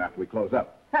apartment after we close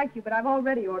up. Thank you, but I've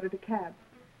already ordered a cab.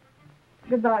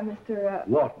 Goodbye, Mr.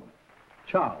 Wharton.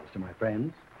 Charles to my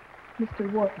friends.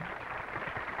 Mr. Wharton.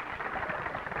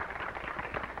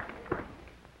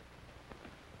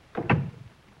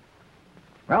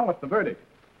 Well, what's the verdict?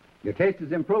 Your taste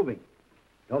is improving.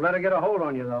 Don't let her get a hold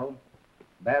on you, though.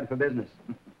 Bad for business.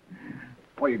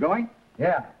 Oh, you going?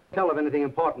 Yeah. Tell her if anything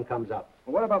important comes up.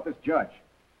 Well, what about this judge?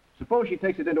 Suppose she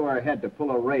takes it into her head to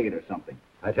pull a raid or something.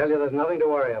 I tell you, there's nothing to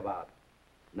worry about.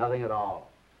 Nothing at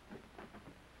all.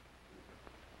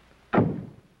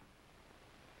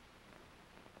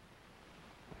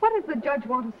 What does the judge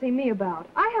want to see me about?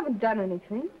 I haven't done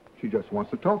anything. She just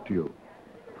wants to talk to you.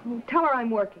 Oh, tell her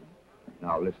I'm working.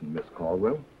 Now, listen, Miss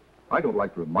Caldwell. I don't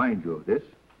like to remind you of this,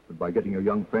 but by getting your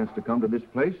young friends to come to this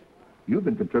place, you've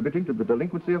been contributing to the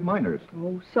delinquency of minors.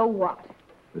 Oh, so what?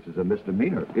 This is a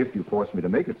misdemeanor, if you force me to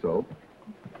make it so.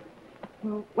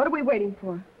 Well, what are we waiting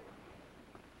for?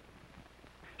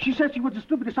 She said she was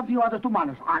distributing something or other to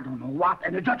minors. I don't know what,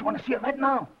 and the judge wants to see it right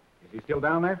now. Is he still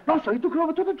down there? No, sir, he took it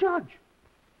over to the judge.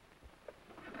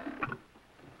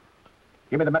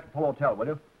 Give me the Metropole Hotel, will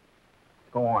you?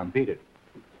 Go on, beat it.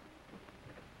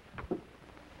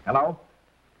 Hello?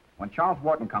 When Charles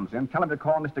Wharton comes in, tell him to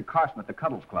call Mr. Carson at the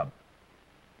Cuddles Club.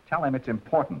 Tell him it's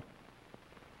important.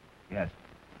 Yes.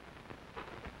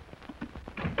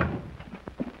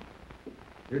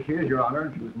 Here she is, Your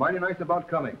Honor. She was mighty nice about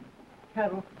coming.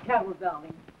 Carol,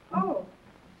 darling. Oh,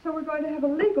 so we're going to have a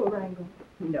legal wrangle.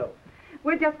 No.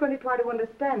 We're just going to try to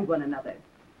understand one another.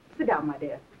 Sit down, my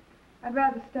dear. I'd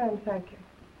rather stand, thank you.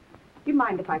 Do you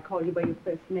mind if I call you by your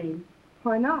first name?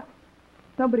 Why not?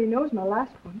 Nobody knows my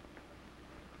last one.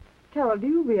 Carol, do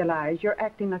you realize you're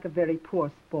acting like a very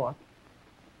poor sport?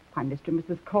 Why, Mr. and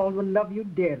Mrs. Caldwell love you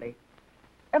dearly.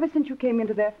 Ever since you came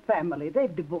into their family,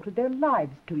 they've devoted their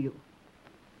lives to you.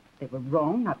 They were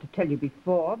wrong not to tell you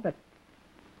before, but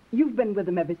you've been with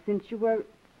them ever since you were...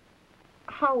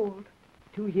 How old?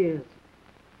 2 years.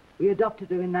 We adopted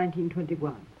her in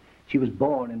 1921. She was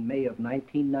born in May of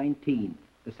 1919.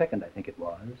 The 2nd, I think it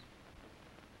was.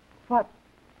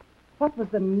 What was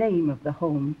the name of the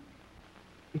home?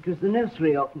 It was the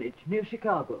nursery orphanage near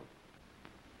Chicago.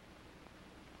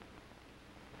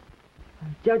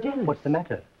 Judge Ellis. What's the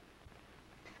matter?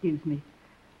 Excuse me.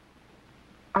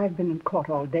 I've been in court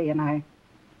all day, and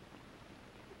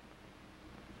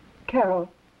Carol,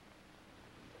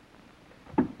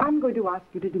 I'm going to ask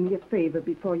you to do me a favor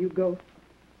before you go.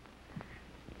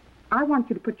 I want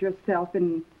you to put yourself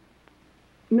in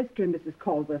Mr. and Mrs.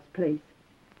 Caldwell's place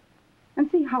and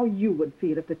see how you would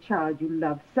feel if the child you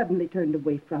love suddenly turned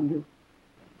away from you.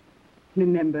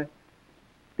 Remember,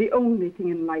 the only thing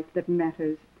in life that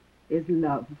matters is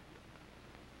love.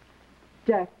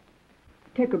 Jack,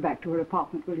 take her back to her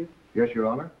apartment, will you? Yes, Your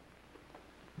Honor.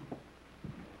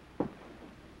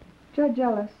 Judge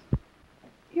Ellis,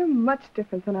 you're much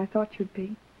different than I thought you'd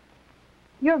be.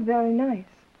 You're very nice.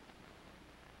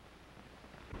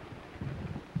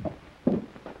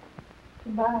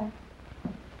 Goodbye.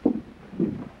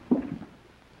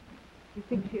 You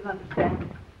think she'll understand?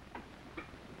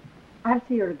 I'll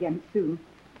see her again soon,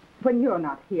 when you're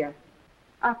not here,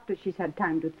 after she's had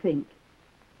time to think.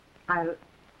 I'll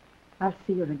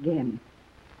see her again.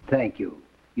 Thank you.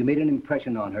 You made an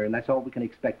impression on her, and that's all we can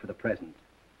expect for the present.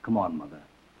 Come on, Mother.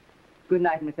 Good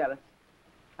night, Miss Ellis.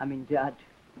 Judge.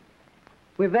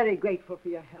 We're very grateful for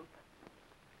your help.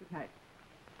 Good night.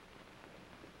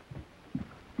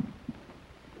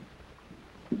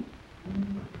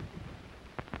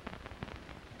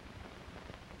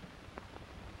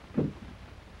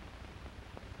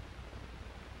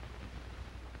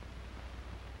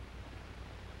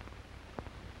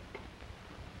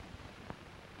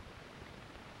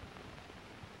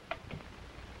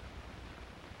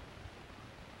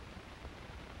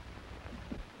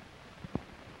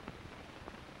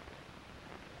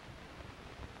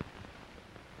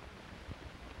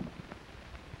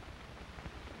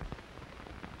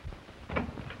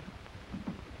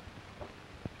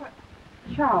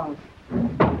 Charles.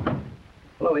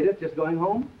 Hello, Edith. Just going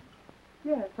home?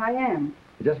 Yes, I am.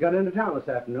 I just got into town this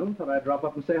afternoon. Thought I'd drop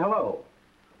up and say hello.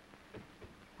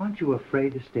 Aren't you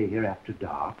afraid to stay here after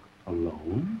dark,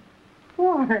 alone?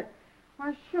 Why?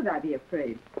 Why should I be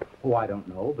afraid? Oh, I don't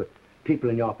know, but people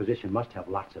in your position must have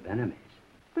lots of enemies.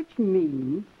 Which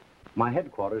means? My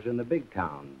headquarters are in the big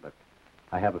town, but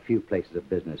I have a few places of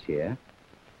business here.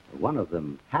 One of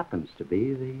them happens to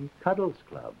be the Cuddles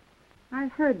Club. I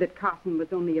heard that Carson was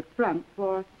only a front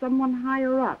for someone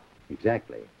higher up.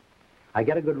 Exactly. I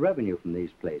get a good revenue from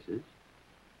these places,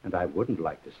 and I wouldn't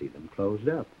like to see them closed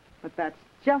up. But that's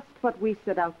just what we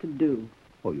set out to do.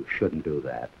 Oh, you shouldn't do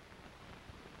that.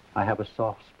 I have a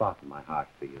soft spot in my heart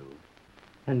for you,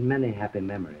 and many happy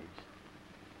memories.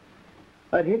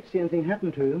 I'd hate to see anything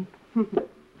happen to you.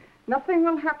 Nothing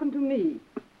will happen to me.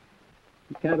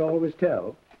 You can't always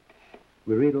tell.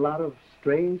 We read a lot of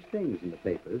strange things in the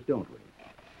papers, don't we?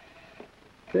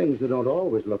 Things that don't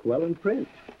always look well in print.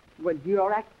 Would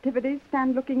your activities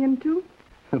stand looking into?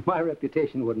 My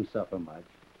reputation wouldn't suffer much.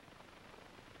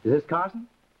 Is this Carson?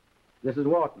 This is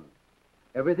Wharton.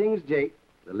 Everything's Jake.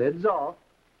 The lid's off.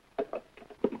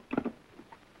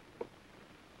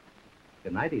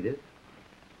 Good night, Edith.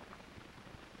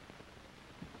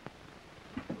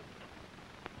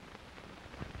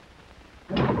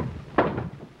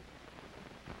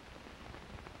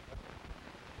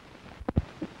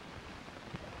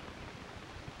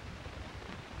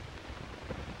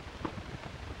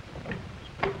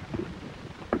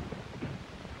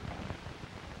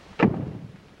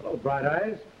 Bright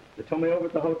Eyes. They told me over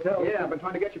at the hotel. Yeah, I've been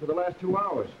trying to get you for the last 2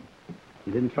 hours.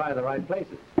 You didn't try the right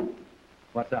places.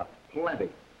 What's up? Plenty.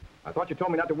 I thought you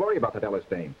told me not to worry about that Ella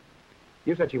stain.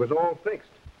 You said she was all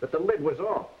fixed, that the lid was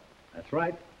off. That's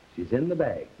right. She's in the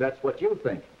bag. That's what you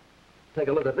think. Take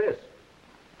a look at this.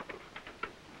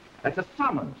 That's a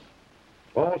summons.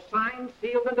 All signed,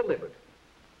 sealed, and delivered.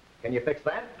 Can you fix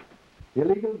that?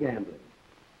 Illegal gambling.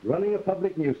 Running a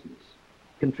public nuisance.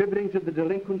 Contributing to the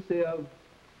delinquency of...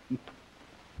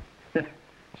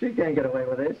 She can't get away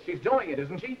with this. She's doing it,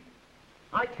 isn't she?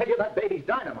 I tell you, that baby's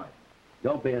dynamite.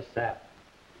 Don't be a sap.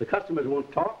 The customers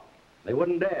won't talk. They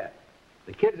wouldn't dare.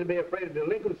 The kids would be afraid of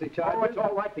delinquency charges. Oh, it's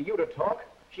all right for you to talk.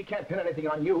 She can't pin anything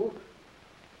on you.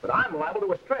 But I'm liable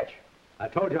to a stretch. I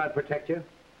told you I'd protect you.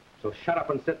 So shut up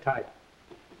and sit tight.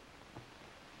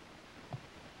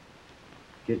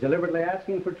 She's deliberately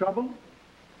asking for trouble.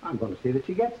 I'm going to see that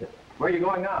she gets it. Where are you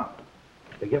going now?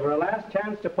 To give her a last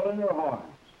chance to pull in her horns.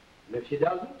 And if she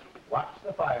doesn't, watch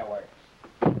the fireworks.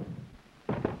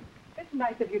 It's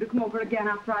nice of you to come over again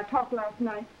after I talked last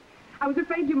night. I was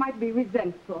afraid you might be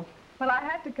resentful. Well, I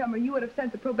had to come or you would have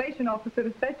sent the probation officer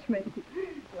to fetch me.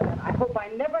 Well, I hope I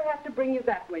never have to bring you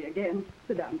that way again.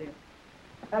 Sit down, dear.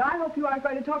 And I hope you aren't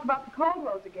going to talk about the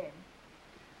Caldwells again.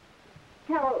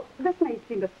 Carol, this may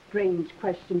seem a strange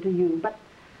question to you, but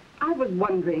I was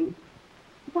wondering,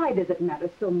 why does it matter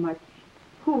so much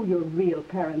who your real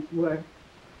parents were?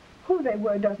 Who they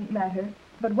were doesn't matter,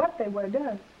 but what they were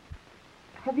does.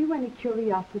 Have you any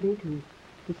curiosity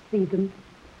to see them?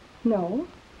 No.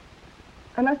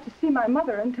 Unless to see my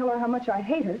mother and tell her how much I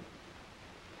hate her.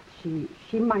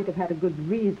 She might have had a good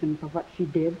reason for what she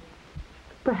did.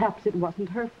 Perhaps it wasn't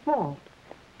her fault.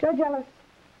 Judge Ellis,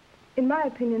 in my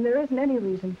opinion, there isn't any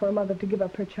reason for a mother to give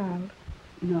up her child.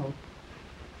 No.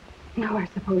 No, I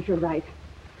suppose you're right.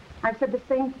 I've said the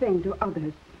same thing to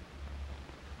others.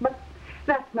 But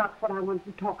that's not what I wanted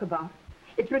to talk about.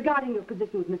 It's regarding your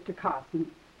position with Mr.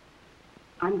 Carson.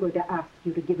 I'm going to ask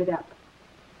you to give it up.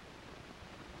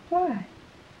 Why?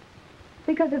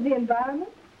 Because of the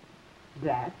environment?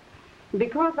 That.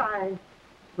 Because I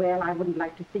wouldn't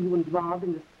like to see you involved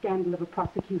in the scandal of a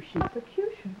prosecution.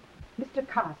 Prosecution? Mr.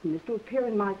 Carson is to appear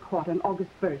in my court on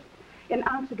August 1st in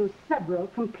answer to several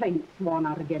complaints sworn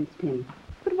out against him.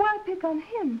 But why pick on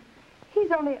him?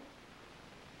 He's only...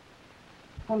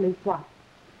 Only what?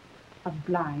 A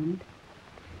blind?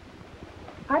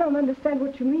 I don't understand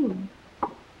what you mean.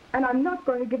 And I'm not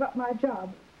going to give up my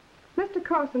job. Mr.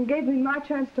 Carson gave me my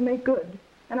chance to make good,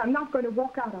 and I'm not going to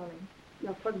walk out on him.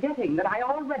 You're forgetting that I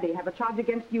already have a charge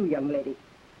against you, young lady.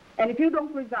 And if you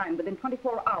don't resign within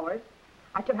 24 hours,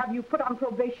 I shall have you put on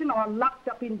probation or locked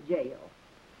up in jail.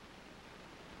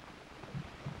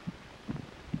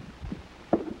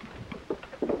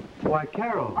 Why,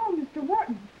 Carol. Oh, Mr.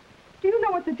 Wharton, do you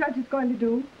know what the judge is going to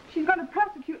do? She's going to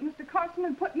prosecute Mr. Carson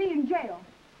and put me in jail.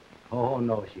 Oh,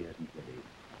 no, she isn't,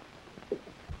 Kitty.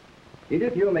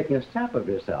 Edith, you're making a sap of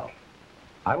yourself.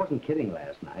 I wasn't kidding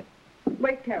last night.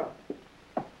 Wait, Carol.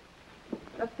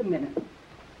 Just a minute.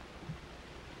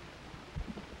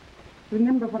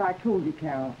 Remember what I told you,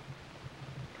 Carol.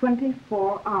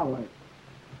 24 hours.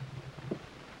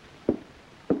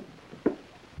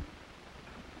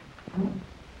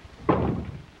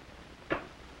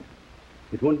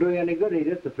 It won't do you any good,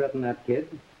 Edith, to threaten that kid.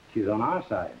 She's on our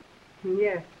side.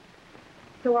 Yes.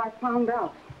 So I found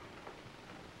out.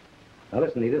 Now,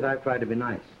 listen, Edith, I've tried to be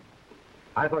nice.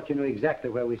 I thought you knew exactly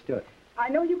where we stood. I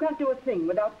know you can't do a thing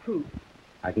without proof.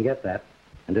 I can get that,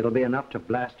 and it'll be enough to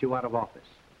blast you out of office.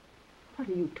 What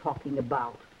are you talking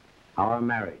about? Our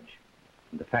marriage,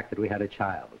 and the fact that we had a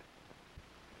child.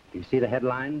 You see the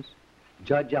headlines?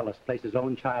 Judge Ellis placed his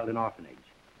own child in orphanage.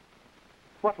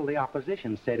 What will the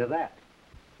opposition say to that?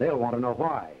 They'll want to know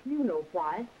why. You know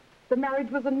why. The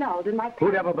marriage was annulled in my parents.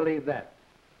 Who'd ever believe that?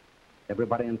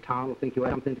 Everybody in town will think you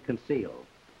have something to conceal.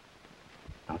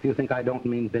 Now, if you think I don't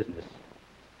mean business,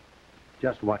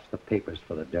 just watch the papers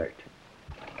for the dirt.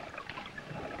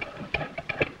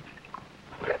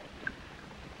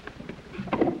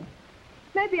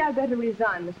 Maybe I'd better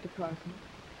resign, Mr. Carson.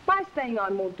 My staying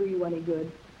on won't do you any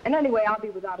good. And anyway, I'll be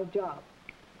without a job.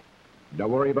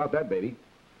 Don't worry about that, baby.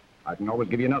 I can always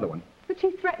give you another one. But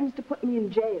she threatens to put me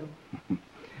in jail.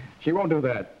 She won't do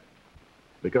that.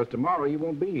 Because tomorrow you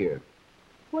won't be here.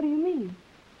 What do you mean?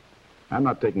 I'm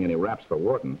not taking any raps for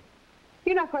Wharton.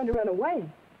 You're not going to run away.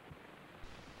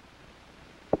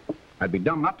 I'd be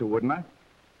dumb not to, wouldn't I?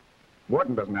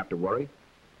 Wharton doesn't have to worry.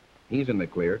 He's in the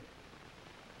clear.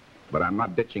 But I'm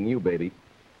not ditching you, baby.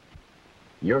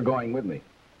 You're going with me.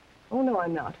 Oh, no,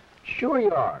 I'm not. Sure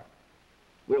you are.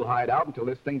 We'll hide out until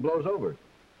this thing blows over.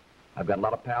 I've got a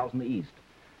lot of pals in the East.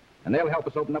 And they'll help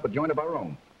us open up a joint of our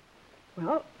own.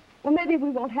 Well, maybe we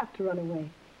won't have to run away.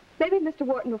 Maybe Mr.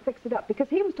 Wharton will fix it up, because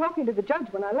he was talking to the judge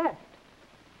when I left.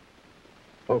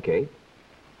 Okay.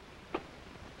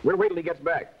 We'll wait till he gets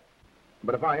back.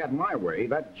 But if I had my way,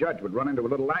 that judge would run into a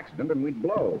little accident and we'd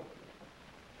blow.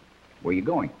 Where are you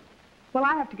going? Well,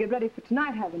 I have to get ready for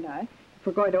tonight, haven't I? If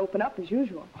we're going to open up as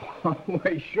usual.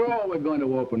 Why, sure we're going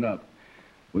to open up.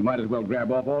 We might as well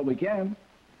grab off all we can.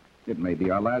 It may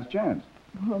be our last chance.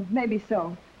 Well, maybe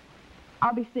so.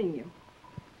 I'll be seeing you.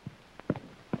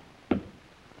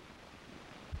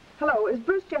 Hello, is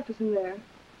Bruce Jefferson there?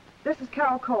 This is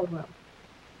Carol Caldwell.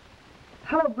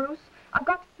 Hello, Bruce. I've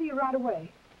got to see you right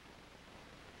away.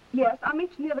 Yes, I'll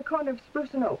meet you near the corner of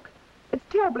Spruce and Oak. It's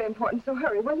terribly important, so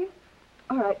hurry, will you?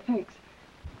 All right, thanks.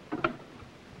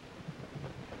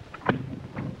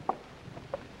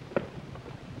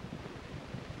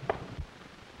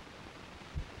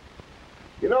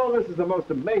 You know, this is the most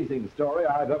amazing story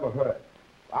I've ever heard.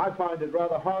 I find it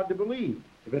rather hard to believe.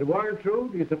 If it weren't true,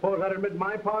 do you suppose I'd admit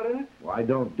my part in it? Well, I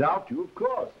don't doubt you, of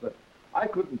course, but I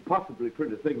couldn't possibly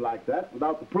print a thing like that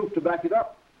without the proof to back it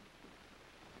up.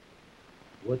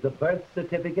 Would the birth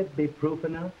certificate be proof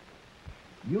enough?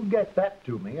 You get that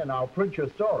to me, and I'll print your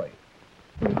story.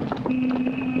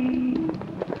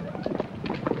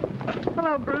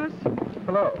 Hello, Bruce.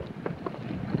 Hello.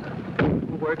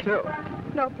 Where to?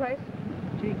 No place.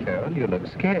 Gee, Carol, you look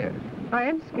scared. I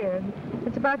am scared.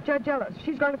 It's about Judge Ellis.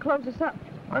 She's going to close us up.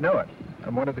 I know it.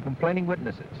 I'm one of the complaining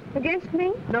witnesses. Against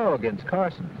me? No, against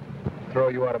Carson. Throw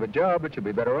you out of a job, but you'll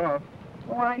be better off.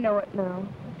 Oh, I know it now.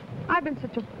 I've been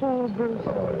such a fool, Bruce.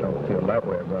 Oh, I don't feel that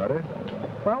way about it.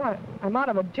 Well, I'm out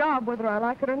of a job whether I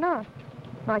like it or not.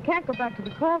 I can't go back to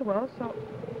the Caldwell, so...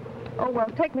 Oh, well,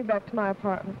 take me back to my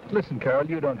apartment. Listen, Carol,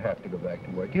 you don't have to go back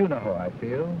to work. You know how I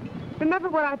feel. Remember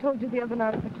what I told you the other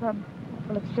night at the club?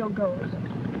 Well, it still goes.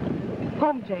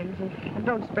 Home, James, and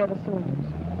don't spare the cylinders.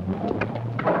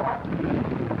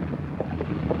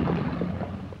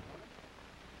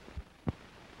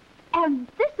 And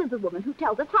this is the woman who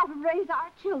tells us how to raise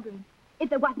our children. If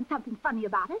there wasn't something funny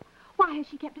about it, why has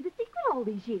she kept it a secret all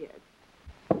these years?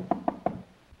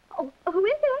 Oh, who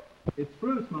is it? It's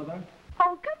Bruce, Mother.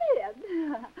 Oh, come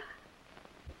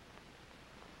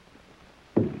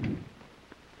in.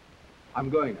 I'm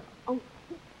going now. Oh,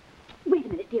 wait a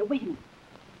minute, dear, wait a minute.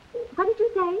 What did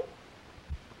you say?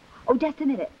 Oh, just a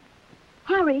minute.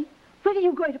 Harry, when are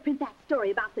you going to print that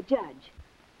story about the judge?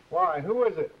 Why, who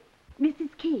is it? Mrs.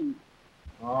 King.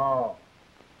 Oh.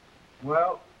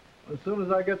 Well, as soon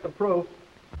as I get the proof.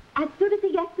 As soon as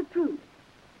he gets the proof.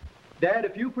 Dad,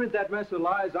 if you print that mess of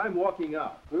lies, I'm walking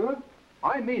out. Huh?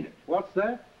 I mean it. What's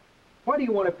that? Why do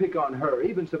you want to pick on her,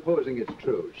 even supposing it's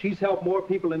true? She's helped more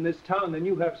people in this town than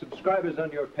you have subscribers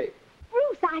on your paper.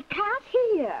 Bruce, I can't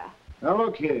hear. Now,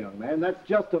 look here, young man. That's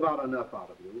just about enough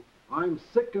out of you. I'm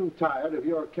sick and tired of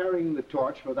your carrying the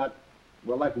torch for that,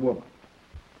 well, that woman.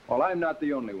 Well, I'm not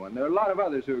the only one. There are a lot of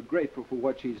others who are grateful for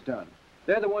what she's done.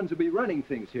 They're the ones who'll be running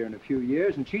things here in a few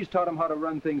years, and she's taught them how to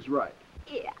run things right.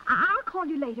 Yeah, I'll call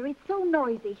you later. It's so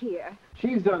noisy here.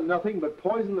 She's done nothing but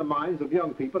poison the minds of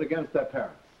young people against their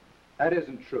parents. That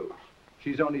isn't true.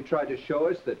 She's only tried to show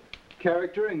us that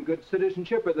character and good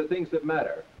citizenship are the things that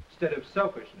matter, instead of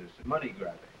selfishness and money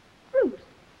grabbing. Bruce,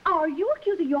 are you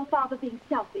accusing your father of being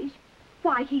selfish?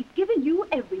 Why, he's given you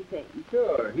everything.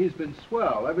 Sure, he's been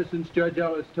swell ever since Judge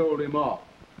Ellis told him off.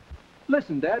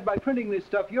 Listen, Dad, by printing this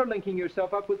stuff, you're linking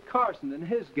yourself up with Carson and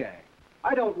his gang.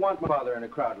 I don't want my father in a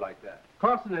crowd like that.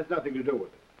 Carson has nothing to do with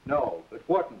it. No, but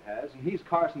Wharton has, and he's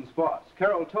Carson's boss.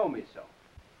 Carol told me so.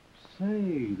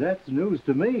 Say, that's news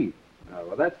to me. Oh,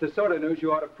 well, that's the sort of news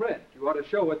you ought to print. You ought to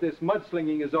show what this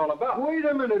mudslinging is all about. Wait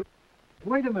a minute.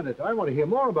 Wait a minute. I want to hear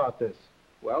more about this.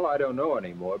 Well, I don't know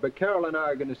anymore, but Carol and I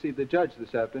are going to see the judge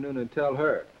this afternoon and tell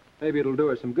her. Maybe it'll do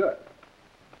her some good.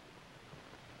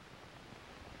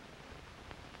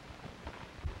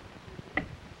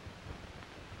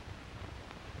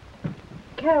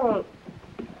 Carol,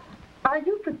 are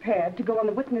you prepared to go on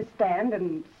the witness stand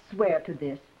and swear to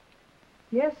this?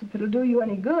 Yes, if it'll do you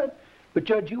any good. But,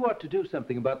 Judge, you ought to do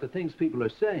something about the things people are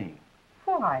saying.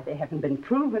 Why? They haven't been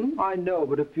proven. I know,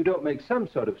 but if you don't make some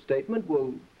sort of statement,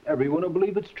 well, everyone will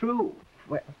believe it's true.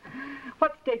 Well,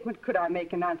 what statement could I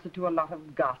make in answer to a lot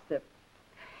of gossip?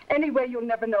 Anyway, you'll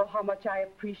never know how much I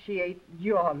appreciate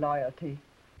your loyalty.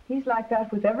 He's like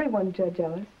that with everyone, Judge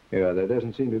Ellis. Yeah, there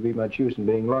doesn't seem to be much use in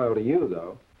being loyal to you,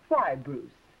 though. Why,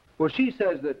 Bruce? Well, she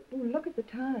says that... Oh, look at the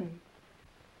time.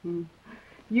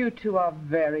 You two are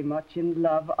very much in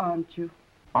love, aren't you?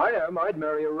 I am. I'd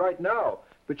marry her right now.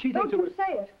 But she thinks Don't you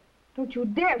say it. Don't you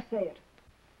dare say it.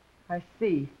 I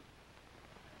see.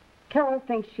 Carol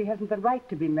thinks she hasn't the right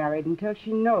to be married until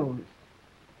she knows.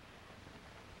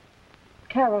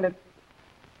 Carol,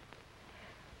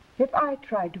 if I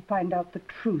tried to find out the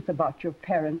truth about your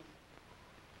parents,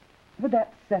 would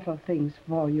that settle things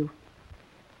for you?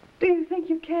 Do you think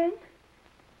you can?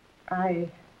 I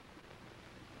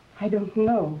don't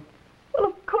know. Well,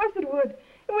 of course it would.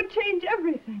 It would change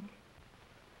everything.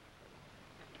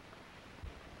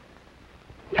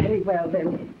 Very well,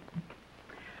 then.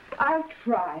 I'll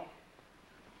try.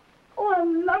 Oh,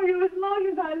 I'll love you as long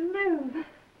as I live.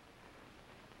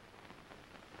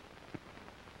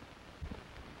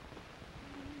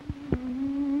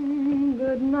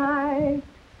 Good night.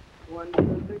 One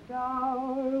perfect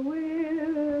hour with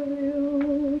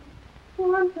you.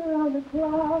 Once around the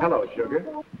clock. Hello, sugar.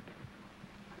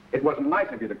 It wasn't nice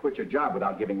of you to quit your job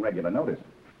without giving regular notice.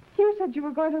 You said you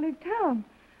were going to leave town.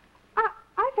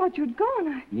 I thought you'd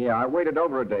gone. Yeah, I waited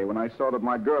over a day when I saw that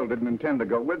my girl didn't intend to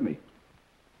go with me.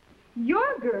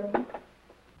 Your girl?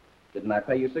 Didn't I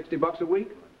pay you $60 a week?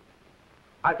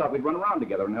 I thought we'd run around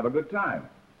together and have a good time.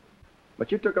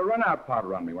 But you took a run-out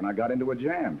powder on me when I got into a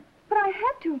jam. But I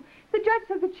had to. The judge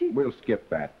said that she... We'll skip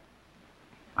that.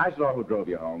 I saw who drove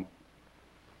you home.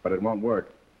 But it won't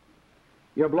work.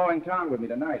 You're blowing town with me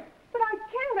tonight. But I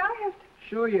can't. I have to...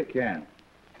 Sure you can.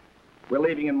 We're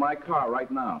leaving in my car right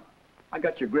now. I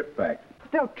got your grip back.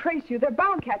 They'll trace you. They're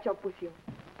bound to catch up with you.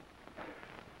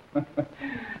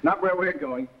 Not where we're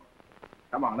going.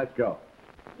 Come on, let's go.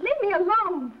 Leave me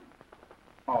alone.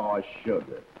 Oh,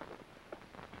 sugar.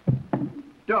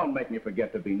 Don't make me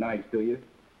forget to be nice, do you?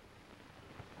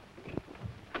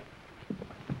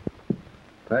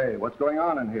 Hey, what's going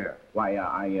on in here? Why,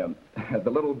 the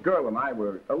little girl and I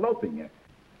were eloping.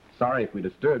 Sorry if we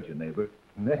disturbed you, neighbor.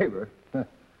 Neighbor?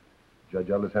 Judge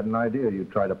Ellis had an idea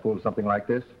you'd try to pull something like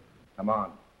this. Come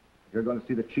on. You're going to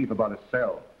see the chief about his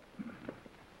cell.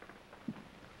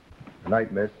 Good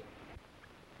night, miss.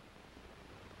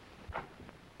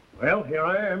 Well, here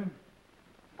I am.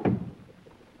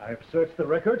 I've searched the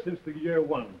records since the year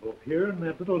 1, both here and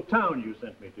that little town you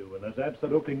sent me to, and there's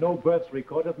absolutely no births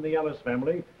recorded in the Ellis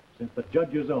family since the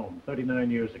judge's own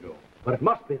 39 years ago. But it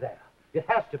must be there. It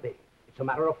has to be. It's a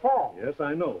matter of form. Yes,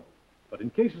 I know. But in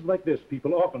cases like this,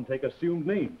 people often take assumed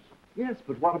names. Yes,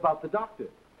 but what about the doctor?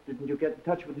 Didn't you get in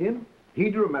touch with him?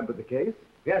 He'd remember the case.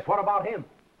 Yes, what about him?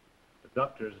 The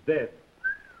doctor's dead.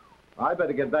 I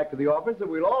better get back to the office or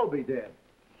we'll all be dead.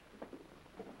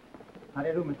 How do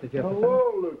you do, Mr. Jefferson?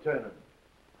 Hello, Lieutenant.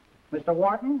 Mr.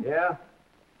 Wharton? Yeah?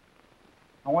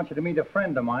 I want you to meet a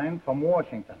friend of mine from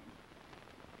Washington.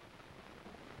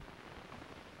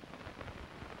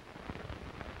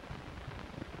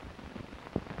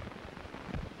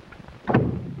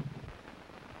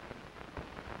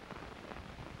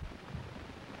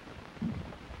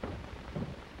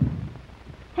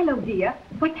 Hello, dear.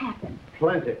 What happened?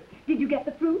 Plenty. Did you get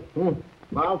the fruit?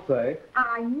 I'll say.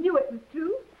 I knew it was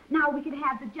true. Now we could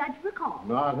have the judge recall.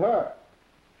 Not her.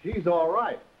 She's all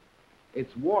right.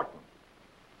 It's Wharton.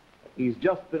 He's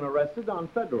just been arrested on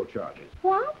federal charges.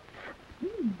 What?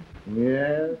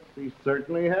 Yes, he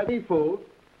certainly had me fooled.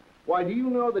 Why, do you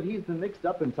know that he's been mixed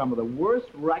up in some of the worst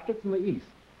rackets in the East?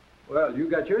 Well, you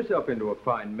got yourself into a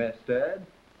fine mess, Dad.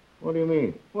 What do you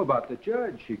mean? Well, about the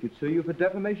judge. She could sue you for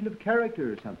defamation of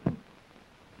character or something.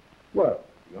 Well,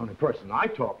 the only person I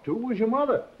talked to was your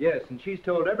mother. Yes, and she's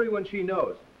told everyone she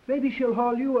knows. Maybe she'll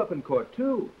haul you up in court,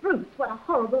 too. Bruce, what a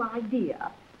horrible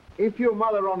idea. If your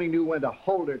mother only knew when to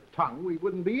hold her tongue, we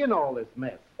wouldn't be in all this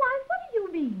mess. Why, what do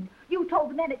you mean? You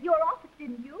told the men at your office,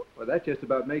 didn't you? Well, that just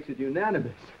about makes it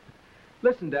unanimous.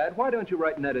 Listen, Dad, why don't you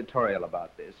write an editorial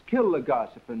about this? Kill the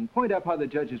gossip and point out how the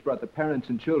judges brought the parents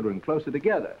and children closer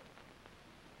together.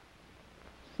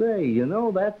 Say, you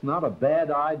know, that's not a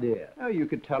bad idea. Oh, you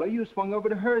could tell her you swung over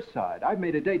to her side. I've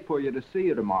made a date for you to see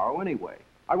her tomorrow anyway.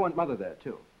 I want Mother there,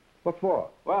 too. What for?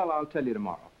 Well, I'll tell you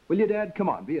tomorrow. Will you, Dad? Come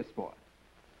on, be a sport.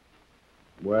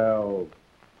 Well,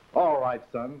 all right,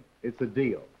 son. It's a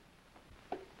deal.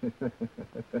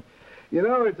 You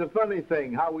know, it's a funny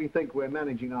thing how we think we're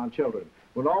managing our children,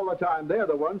 when all the time they're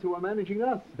the ones who are managing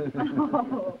us.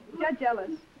 Oh, Judge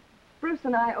Ellis, Bruce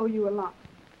and I owe you a lot.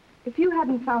 If you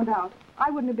hadn't found out,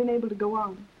 I wouldn't have been able to go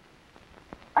on.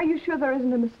 Are you sure there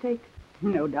isn't a mistake?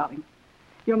 No, darling.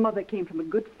 Your mother came from a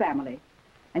good family.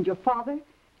 And your father,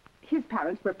 his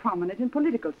parents were prominent in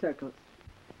political circles.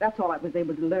 That's all I was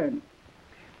able to learn.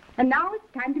 And now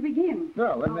it's time to begin.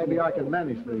 Well, then maybe I can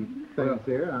manage the things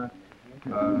here.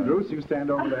 Bruce, you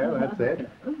stand over there. That's it.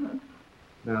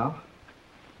 Now.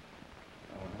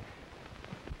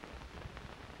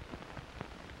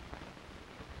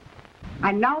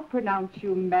 I now pronounce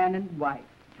you man and wife.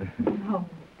 Oh,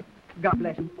 God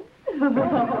bless you. Bruce,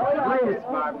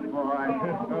 my boy.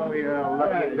 Oh, you're a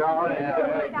lucky dog.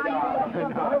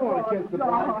 I want to kiss the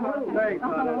bride. Thanks,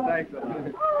 honey. Thanks.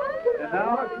 And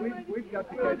now, we've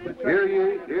got to catch the train. Hear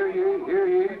ye, hear ye, hear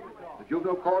ye. The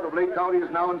Juvenile Court of Lake County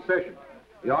is now in session.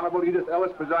 The Honorable Edith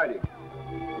Ellis presiding.